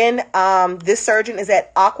 And again, this surgeon is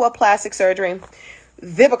at Aqua Plastic Surgery,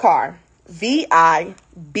 Vibhakar,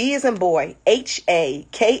 V-I-B as in boy,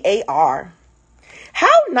 H-A-K-A-R. How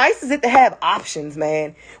nice is it to have options,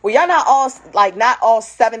 man? Well, y'all not all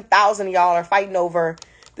 7,000 of y'all are fighting over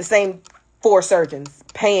the same 4 surgeons,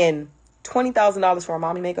 paying $20,000 for a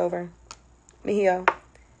mommy makeover. Mihio,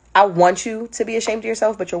 I want you to be ashamed of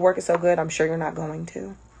yourself, but your work is so good, I'm sure you're not going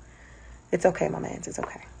to. It's okay, my man. It's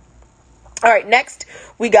okay. All right, next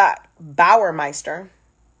we got Bauermeister.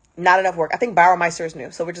 Not enough work. I think Bauermeister is new,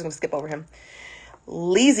 so we're just going to skip over him.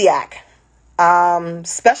 Lezaic.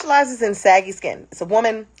 Specializes in saggy skin. It's a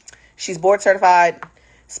woman. She's board certified,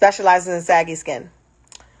 specializes in saggy skin.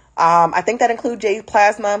 I think that includes J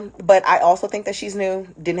plasma, but I also think that she's new.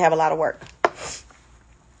 Didn't have a lot of work.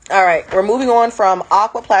 All right. We're moving on from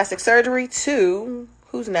aquaplastic surgery to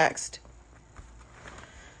who's next?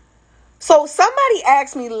 So somebody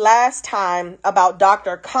asked me last time about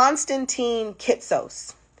Dr. Konstantin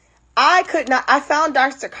Kitsos. I found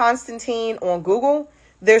Dr. Konstantin on Google.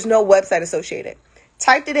 There's no website associated.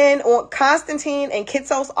 Typed it in on Konstantin and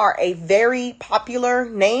Kitsos are a very popular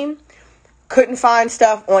name. Couldn't find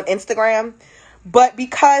stuff on Instagram. But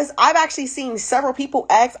because I've actually seen several people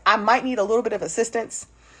ask, I might need a little bit of assistance.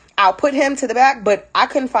 I'll put him to the back, but I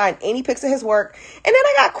couldn't find any pics of his work. And then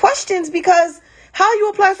I got questions because how you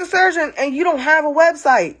a plastic surgeon and you don't have a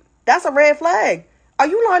website? That's a red flag. Are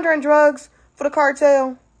you laundering drugs for the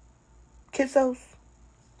cartel? Kitsos?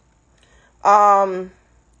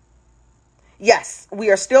 Yes,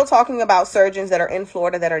 we are still talking about surgeons that are in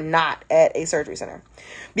Florida that are not at a surgery center.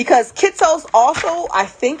 Because Kitsos also, I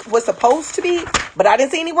think, was supposed to be, but I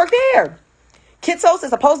didn't see any work there. Kitsos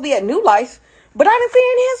is supposed to be at New Life, but I didn't see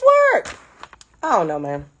any of his work. I don't know,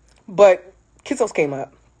 man. But Kitsos came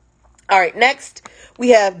up. All right, next we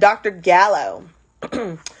have Dr. Gallo.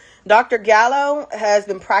 Dr. Gallo has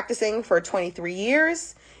been practicing for 23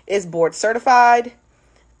 years, is board certified,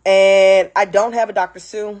 and I don't have a Dr.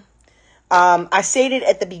 Sue. I stated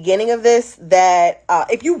at the beginning of this that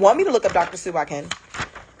if you want me to look up Dr. Sue, I can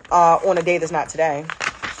on a day that's not today.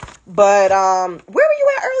 But where were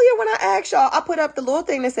you at earlier when I asked y'all? I put up the little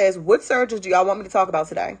thing that says, what surgeons do y'all want me to talk about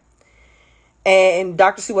today? And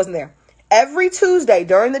Dr. Sue wasn't there. Every Tuesday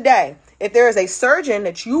during the day, if there is a surgeon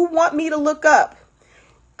that you want me to look up,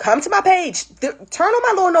 come to my page. Turn on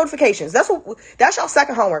my little notifications. That's y'all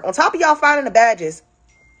second homework. On top of y'all finding the badges,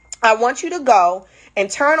 I want you to go and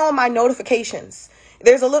turn on my notifications.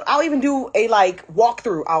 I'll even do a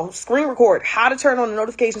walkthrough. I'll screen record how to turn on the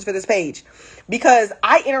notifications for this page because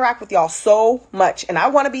I interact with y'all so much and I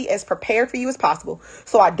want to be as prepared for you as possible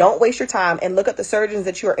so I don't waste your time and look up the surgeons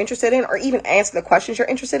that you are interested in or even answer the questions you're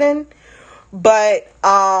interested in. But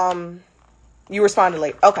you responded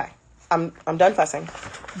late. Okay. I'm done fussing.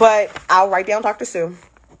 But I'll write down Dr. Sue.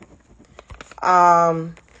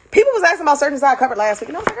 People was asking about surgeons I covered last week,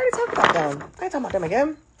 and I was like, I already talked about them. I ain't talking about them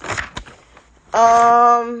again.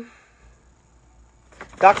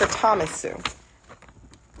 Dr. Thomas Sue.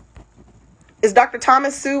 Is Dr.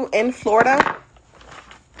 Thomas Sue in Florida?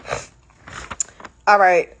 All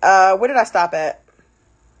right. Where did I stop at?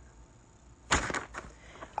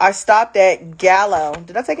 I stopped at Gallo.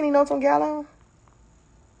 Did I take any notes on Gallo?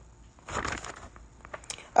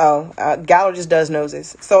 Oh, Gallo just does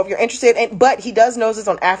noses. So if you're interested, but he does noses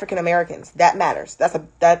on African Americans. That matters.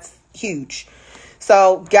 That's huge.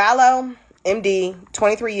 So Gallo, MD,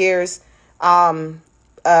 23 years, rhinoplasty.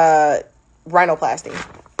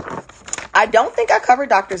 I don't think I covered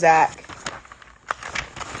Dr. Zach.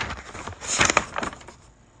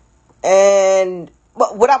 And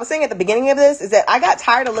what I was saying at the beginning of this is that I got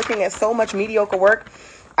tired of looking at so much mediocre work.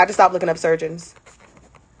 I just stopped looking up surgeons.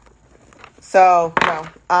 So, no.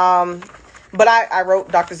 But I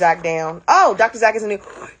wrote Dr. Zach down. Oh, Dr. Zach is a new...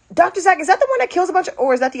 Dr. Zach, is that the one that kills a bunch of...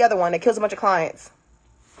 Or is that the other one that kills a bunch of clients?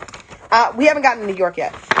 We haven't gotten to New York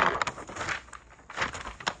yet.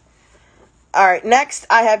 All right, next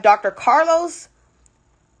I have Dr. Carlos.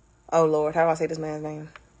 Oh, Lord, how do I say this man's name?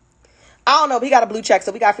 I don't know, but he got a blue check,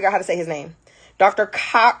 so we got to figure out how to say his name. Dr.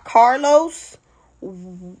 Carlos...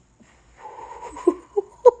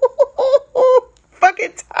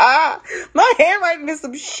 Fucking my handwriting is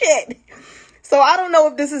some shit. So I don't know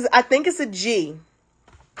if this is, I think it's a G.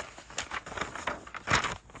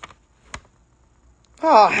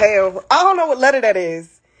 Oh, hell. I don't know what letter that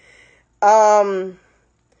is.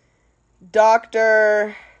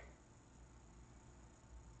 Dr.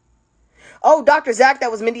 Oh, Dr. Zach, that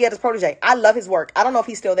was Mendietta's protege. I love his work. I don't know if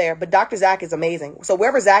he's still there, but Dr. Zach is amazing. So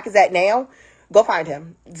wherever Zach is at now, go find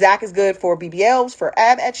him. Zach is good for BBLs, for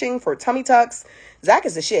ab etching, for tummy tucks. Zach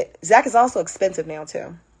is the shit. Zach is also expensive now,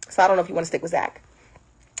 too. So I don't know if you want to stick with Zach.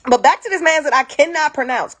 But back to this man that I cannot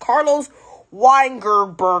pronounce. Carlos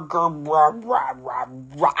Weingerberger.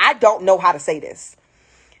 I don't know how to say this.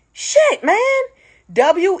 Shit, man.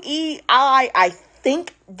 W-E-I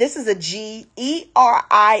think this is a G-E-R-I-N-G.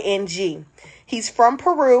 He's from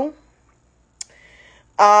Peru.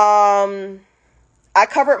 I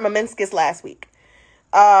covered meniscus last week.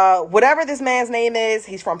 Whatever this man's name is,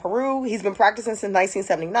 he's from Peru. He's been practicing since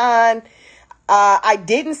 1979. I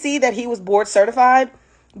didn't see that he was board certified,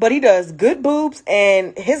 but he does good boobs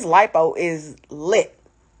and his lipo is lit.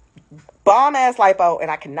 Bomb ass lipo, and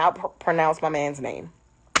I cannot pronounce my man's name.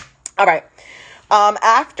 All right.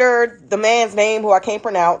 After the man's name, who I can't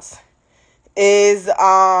pronounce, is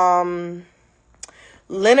Leonard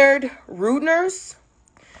Rudners.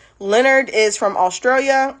 Leonard is from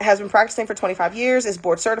Australia, has been practicing for 25 years, is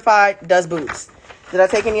board certified, does boobs. Did I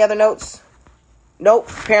take any other notes? Nope.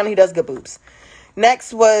 Apparently he does good boobs.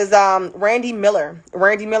 Next was Randy Miller.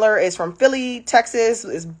 Randy Miller is from Philly, Texas,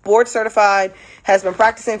 is board certified, has been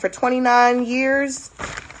practicing for 25 years.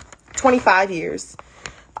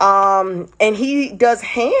 And he does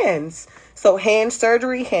hands. So hand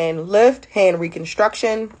surgery, hand lift, hand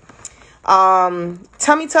reconstruction.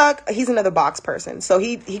 Tummy tuck, he's another box person. So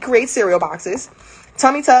he creates cereal boxes.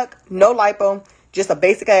 Tummy tuck, no lipo, just a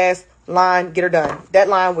basic ass line, get her done. That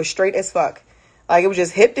line was straight as fuck. Like it was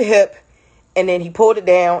just hip to hip, and then he pulled it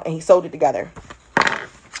down and he sewed it together.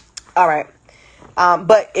 All right.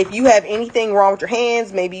 But if you have anything wrong with your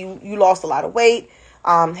hands, maybe you lost a lot of weight,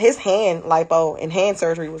 his hand lipo and hand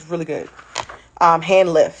surgery was really good. Hand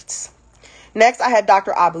lifts. Next, I had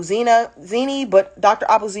Dr. Abuzini, but Dr.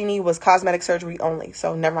 Abuzini was cosmetic surgery only.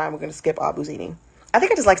 So never mind, we're going to skip Abuzini. I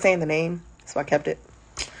think I just like saying the name, so I kept it.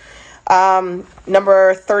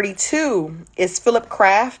 Number 32 is Philip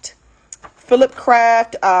Kraft. Philip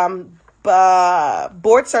Kraft,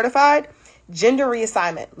 board certified, gender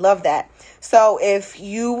reassignment. Love that. So if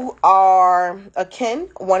you are a Ken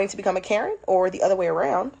wanting to become a Karen or the other way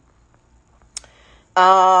around,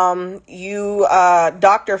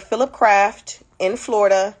 Dr. Philip Kraft in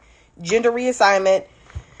Florida, gender reassignment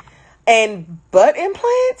and butt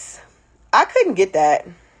implants. I couldn't get that.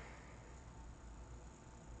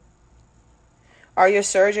 Are your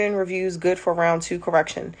surgeon reviews good for round 2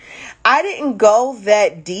 correction? I didn't go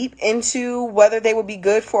that deep into whether they would be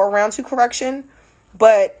good for a round 2 correction,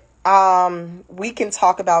 but we can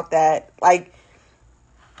talk about that. Like,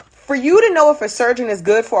 for you to know if a surgeon is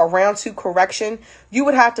good for a round 2 correction, you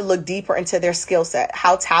would have to look deeper into their skill set,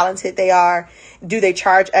 how talented they are. Do they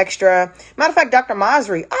charge extra? Matter of fact, Dr.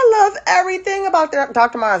 Masri, I love everything about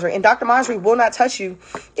Dr. Masri, and Dr. Masri will not touch you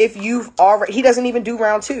if you've already, he doesn't even do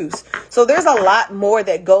round 2s. So there's a lot more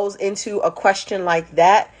that goes into a question like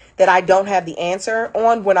that I don't have the answer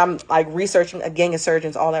on when I'm like researching a gang of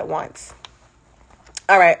surgeons all at once.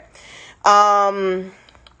 All right.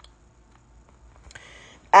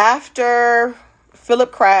 After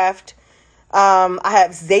Philip Kraft, I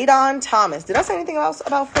have Zaydon Thomas. Did I say anything else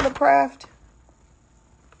about Philip Kraft?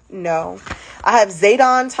 No. I have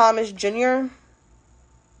Zaydon Thomas Jr.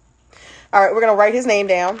 All right, we're going to write his name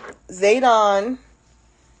down. Zaydon.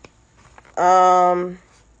 But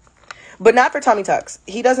not for tummy tucks.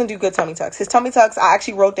 He doesn't do good tummy tucks. His tummy tucks, I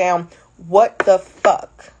actually wrote down, what the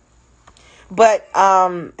fuck? But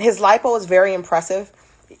his lipo is very impressive.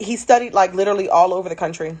 He studied like literally all over the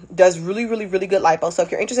country. Does really, really, really good lipo. So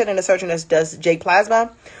if you're interested in a surgeon that does J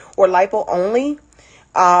plasma or lipo only,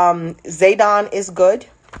 Zaydon is good.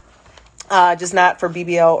 Just not for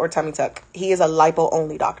BBL or tummy tuck. He is a lipo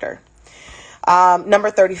only doctor. Number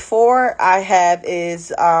 34 I have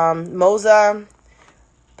is Moza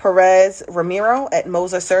Perez Ramiro at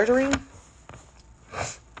Moza Surgery.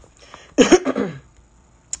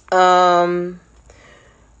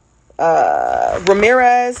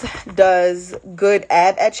 Ramirez does good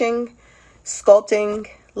ab etching, sculpting,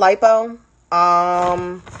 lipo,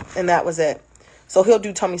 and that was it. So he'll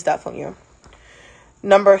do tummy stuff on you.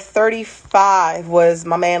 Number 35 was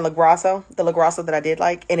my man Lagrasso, the Lagrasso that I did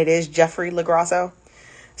like, and it is Jeffrey Lagrasso.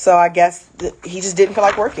 So I guess he just didn't feel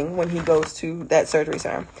like working when he goes to that surgery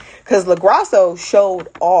center, because Lagrasso showed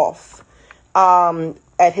off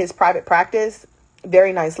at his private practice.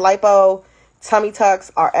 Very nice lipo. Tummy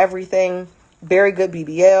tucks are everything. Very good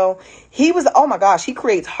BBL. He was, oh my gosh, he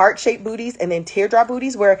creates heart-shaped booties and then teardrop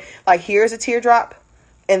booties where like here's a teardrop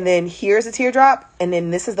and then here's a teardrop and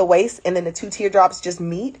then this is the waist and then the 2 teardrops just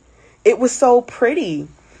meet. It was so pretty.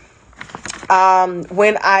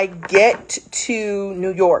 When I get to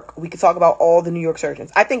New York, we could talk about all the New York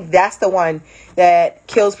surgeons. I think that's the one that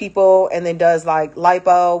kills people and then does like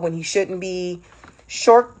lipo when he shouldn't be.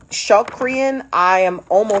 Shulkrian, I am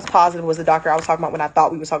almost positive was the doctor I was talking about when I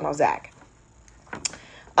thought we were talking about Zach.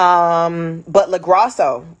 But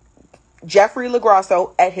Lagrasso, Jeffrey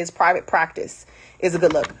Lagrasso at his private practice is a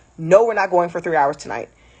good look. No, we're not going for 3 hours tonight.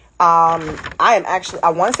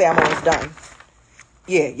 I want to say I'm almost done.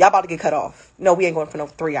 Yeah, y'all about to get cut off. No, we ain't going for no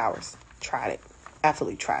 3 hours. Tried it.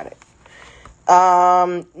 Absolutely tried it.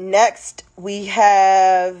 Next, we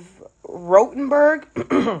have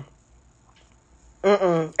Rotenberg.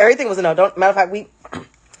 Everything was a no. Matter of fact, we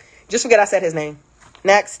just forget I said his name.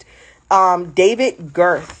 Next, David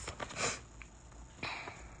Girth.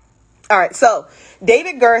 All right, so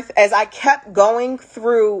David Girth, as I kept going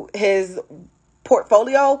through his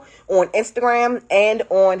portfolio on Instagram and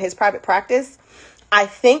on his private practice, I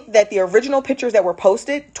think that the original pictures that were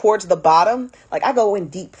posted towards the bottom, like I go in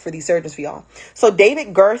deep for these surgeons for y'all. So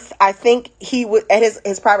David Girth, I think he was at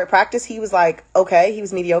his private practice. He was like, okay, he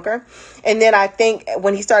was mediocre. And then I think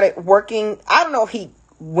when he started working, I don't know if he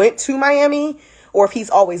went to Miami or if he's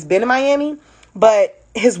always been in Miami, but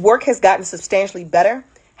his work has gotten substantially better.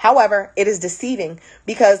 However, it is deceiving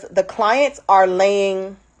because the clients are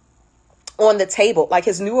laying on the table. Like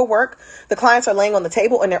his newer work, the clients are laying on the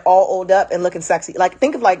table and they're all oiled up and looking sexy. Like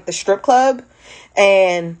think of like the strip club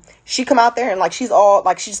and she come out there and like she's all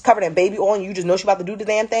like she's covered in baby oil and you just know she's about to do the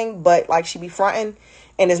damn thing, but like she be fronting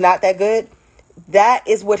and is not that good. That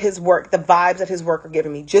is what his work, the vibes that his work are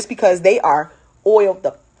giving me, just because they are oiled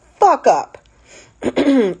the fuck up.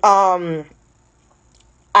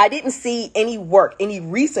 I didn't see any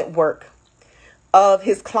recent work of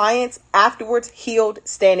his clients afterwards healed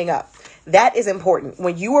standing up. That is important.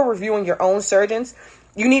 When you are reviewing your own surgeons,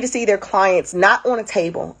 you need to see their clients not on a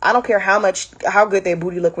table. I don't care how good their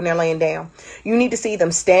booty look when they're laying down. You need to see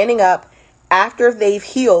them standing up after they've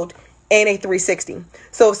healed in a 360.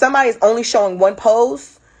 So if somebody is only showing one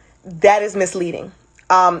pose, that is misleading.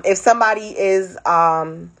 If somebody is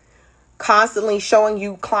constantly showing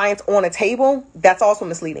you clients on a table, that's also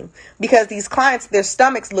misleading because these clients, their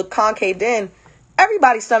stomachs look concaved in.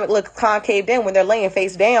 Everybody's stomach looks concaved in when they're laying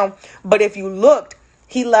face down. But if you looked,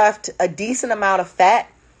 he left a decent amount of fat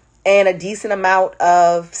and a decent amount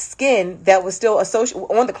of skin that was still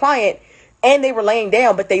associated on the client, and they were laying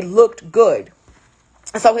down, but they looked good.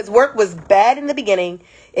 So his work was bad in the beginning.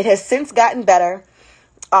 It has since gotten better,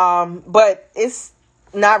 but it's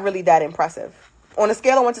not really that impressive. On a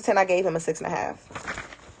scale of 1 to 10, I gave him a 6.5.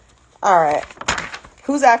 All right.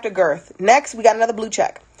 Who's after Girth? Next, we got another blue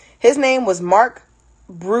check. His name was Mark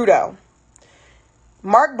Bruto.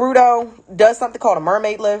 Mark Bruto does something called a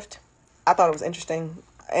mermaid lift. I thought it was interesting.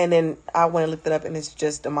 And then I went and looked it up, and it's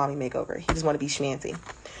just a mommy makeover. He just want to be schmancy.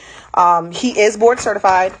 He is board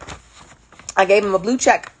certified. I gave him a blue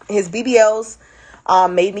check. His BBLs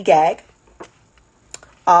made me gag.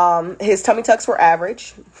 His tummy tucks were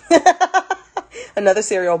average. Another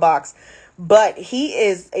cereal box. But he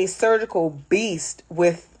is a surgical beast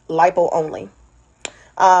with lipo only.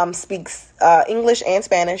 Speaks English and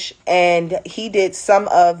Spanish, and he did some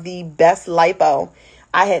of the best lipo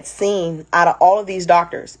I had seen out of all of these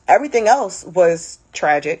doctors. Everything else was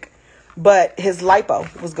tragic, but his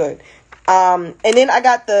lipo was good. And then I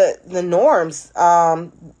got the norms.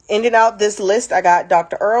 Ending out this list, I got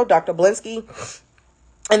Dr. Earl, Dr. Blinsky,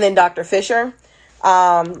 and then Dr. Fisher.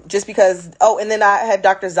 Just because, and then I had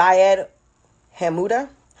Dr. Zayed Hamuda.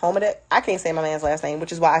 I can't say my man's last name,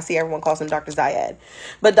 which is why I see everyone calls him Dr. Zayed.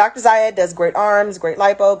 But Dr. Zayed does great arms, great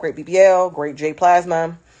lipo, great BBL, great J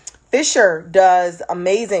plasma. Fisher does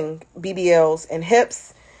amazing BBLs and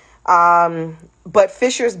hips. But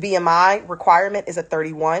Fisher's BMI requirement is a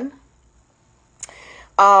 31.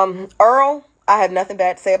 Earl, I have nothing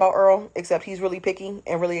bad to say about Earl, except he's really picky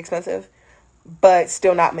and really expensive, but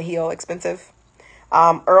still not Mahio expensive.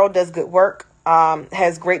 Earl does good work.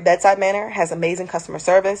 Has great bedside manner, has amazing customer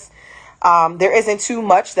service. There isn't too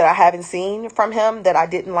much that I haven't seen from him that I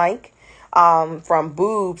didn't like, from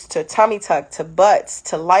boobs to tummy tuck to butts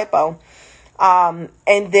to lipo.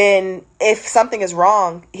 And then if something is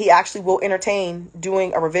wrong, he actually will entertain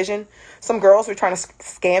doing a revision. Some girls were trying to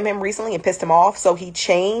scam him recently and pissed him off, so he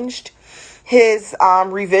changed his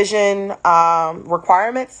revision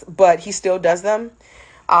requirements, but he still does them.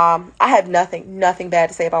 I have nothing bad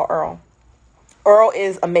to say about Earl. Earl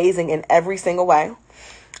is amazing in every single way.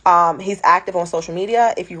 He's active on social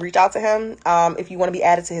media. If you reach out to him, if you want to be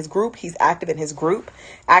added to his group, he's active in his group.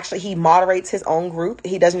 Actually, he moderates his own group.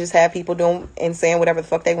 He doesn't just have people doing and saying whatever the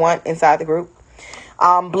fuck they want inside the group.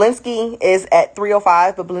 Blinsky is at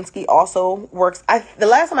 305, but Blinsky also works. The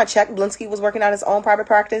last time I checked, Blinsky was working on his own private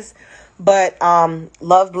practice, but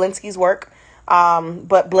love Blinsky's work.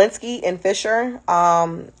 But Blinsky and Fisher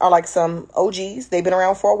are like some OGs. They've been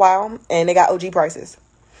around for a while, and they got OG prices.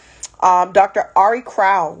 Dr. Ari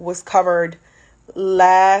Crow was covered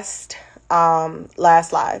last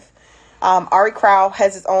live. Ari Crow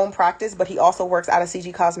has his own practice, but he also works out of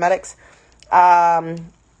CG Cosmetics.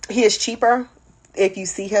 He is cheaper if you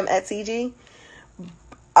see him at CG.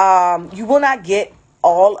 You will not get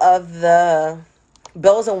all of the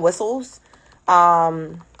bells and whistles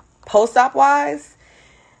post-op wise,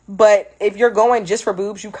 but if you're going just for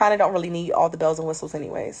boobs, you kind of don't really need all the bells and whistles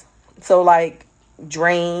anyways. So like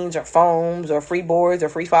drains or foams or free boards or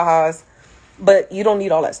free fajas, but you don't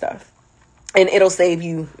need all that stuff, and it'll save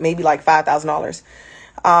you maybe like $5,000.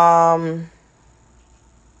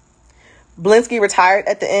 Blinsky retired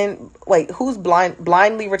at the end. Wait, who's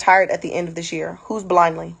blindly retired at the end of this year? Who's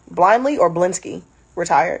blindly or Blinsky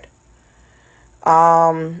retired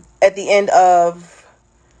at the end of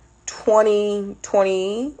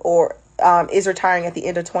 2020, or is retiring at the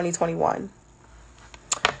end of 2021?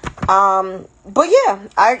 But yeah,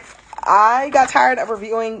 I got tired of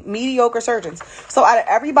reviewing mediocre surgeons. So out of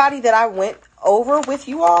everybody that I went over with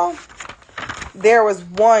you all, there was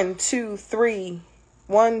 1, 2, 3,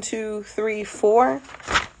 4,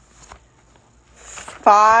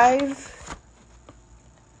 5,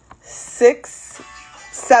 6,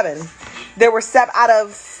 7. There were 7 out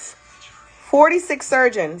of 46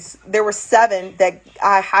 surgeons. There were 7 that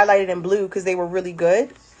I highlighted in blue because they were really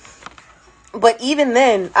good. But even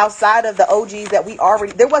then, outside of the OGs that we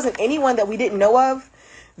already, there wasn't anyone that we didn't know of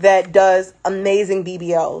that does amazing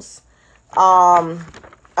BBLs. I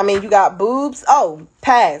mean, you got boobs. Oh,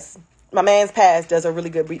 Paz. My man's Paz does a really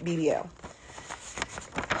good BBL.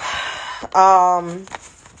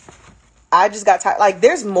 I just got tired. Like,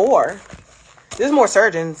 there's more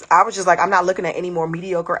surgeons. I was just like, I'm not looking at any more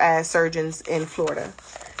mediocre ass surgeons in Florida.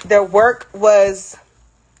 Their work was,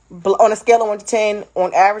 on a scale of 1 to 10,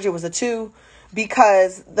 on average, it was a 2,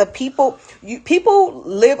 because the people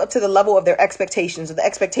live up to the level of their expectations, or the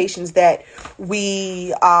expectations that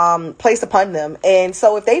we place upon them. And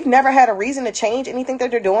so if they've never had a reason to change anything that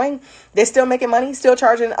they're doing, they're still making money, still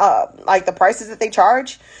charging like the prices that they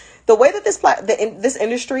charge. The way that this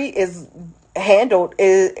industry is handled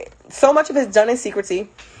is so much of it's done in secrecy.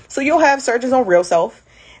 So you'll have surgeons on Real Self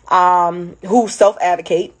who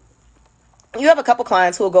self-advocate. You have a couple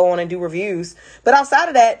clients who will go on and do reviews, but outside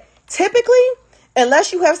of that, typically,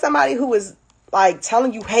 unless you have somebody who is like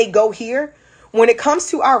telling you, hey, go here, when it comes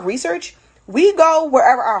to our research, we go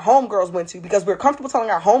wherever our homegirls went to, because we're comfortable telling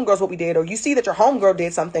our homegirls what we did, or you see that your homegirl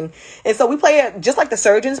did something. And so we play it just like the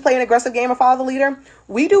surgeons play an aggressive game of follow the leader.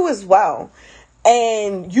 We do as well.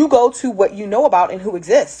 And you go to what you know about and who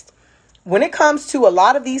exists. When it comes to a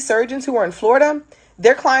lot of these surgeons who are in Florida,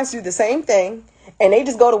 their clients do the same thing. And they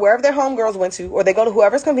just go to wherever their homegirls went to, or they go to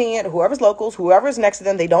whoever's convenient, whoever's locals, whoever's next to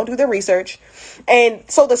them. They don't do their research. And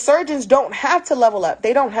so the surgeons don't have to level up.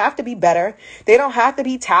 They don't have to be better. They don't have to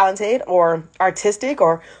be talented or artistic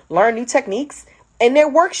or learn new techniques. And their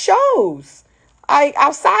work shows.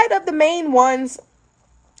 Outside of the main ones,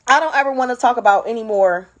 I don't ever want to talk about any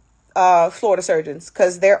more Florida surgeons,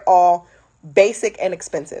 because they're all basic and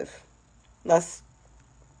expensive. Let's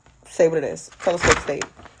say what it is. Tell us what state.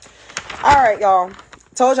 All right, y'all.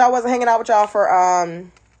 Told y'all I wasn't hanging out with y'all for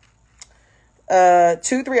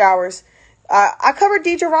 2-3 hours. I covered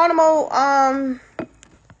DiGeronimo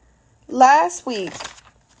last week.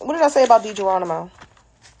 What did I say about DiGeronimo?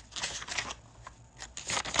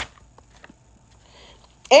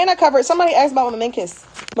 And I covered, somebody asked about Mamenkis.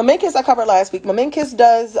 Mamenkis I covered last week. Mamenkis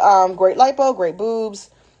does great lipo, great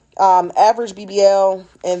boobs, average BBL,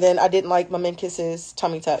 and then I didn't like Mamenkis's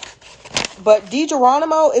tummy tuck. But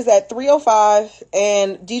DiGeronimo is at 305,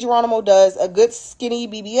 and DiGeronimo does a good skinny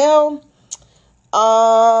BBL,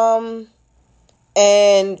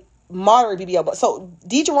 and moderate BBL. But so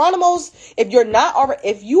DiGeronimo's, if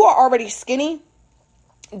you are already skinny,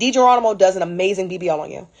 DiGeronimo does an amazing BBL on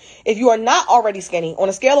you. If you are not already skinny, on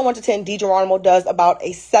a scale of 1 to 10, DiGeronimo does about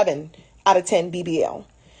a 7 out of 10 BBL.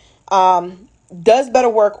 Does better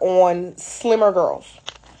work on slimmer girls.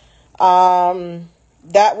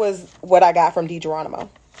 That was what I got from DiGeronimo.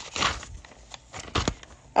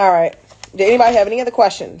 All right. Did anybody have any other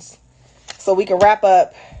questions? So we can wrap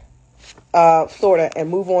up Florida and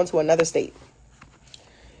move on to another state.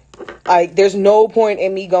 There's no point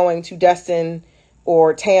in me going to Destin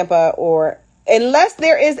or Tampa, or unless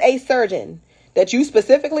there is a surgeon that you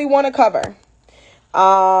specifically want to cover.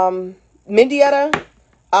 Mendieta,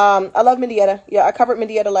 I love Mendieta. Yeah, I covered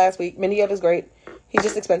Mendieta last week. Mendieta's great. He's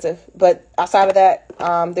just expensive. But outside of that,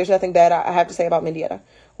 there's nothing bad I have to say about Mendieta.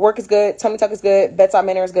 Work is good. Tummy tuck is good. Bedside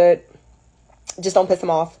manner is good. Just don't piss him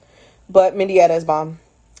off. But Mendieta is bomb.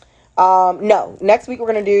 No. Next week,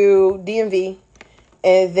 we're going to do DMV.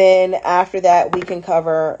 And then after that, we can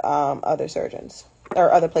cover other surgeons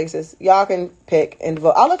or other places. Y'all can pick and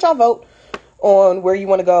vote. I'll let y'all vote on where you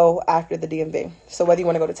want to go after the DMV. So whether you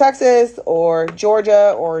want to go to Texas or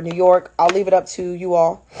Georgia or New York, I'll leave it up to you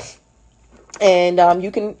all. And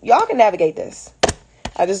y'all can navigate this.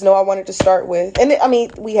 I just know I wanted to start with, and I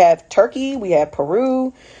mean, we have Turkey, we have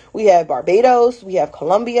Peru, we have Barbados, we have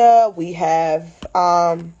Colombia, we have,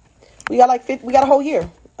 we got a whole year.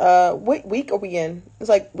 What week are we in? It's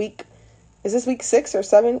like is this week 6 or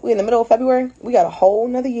 7? We in the middle of February. We got a whole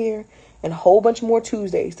nother year and a whole bunch more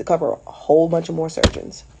Tuesdays to cover a whole bunch of more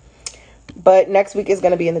surgeons. But next week is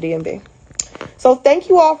going to be in the DMV. So thank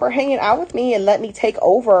you all for hanging out with me and let me take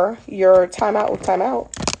over your Time Out with Time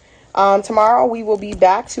Out. Tomorrow we will be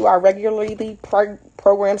back to our regularly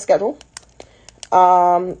program schedule.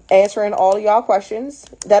 Answering all of y'all questions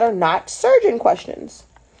that are not surgeon questions.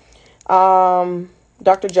 Dr.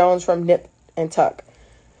 Jones from Nip and Tuck.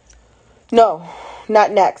 No,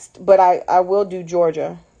 not next, but I will do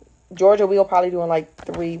Georgia. Georgia we'll probably do in like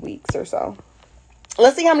 3 weeks or so.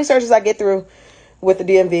 Let's see how many surgeries I get through with the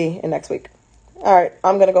DMV in next week. All right,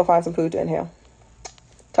 I'm going to go find some food to inhale.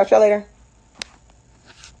 Talk to y'all later.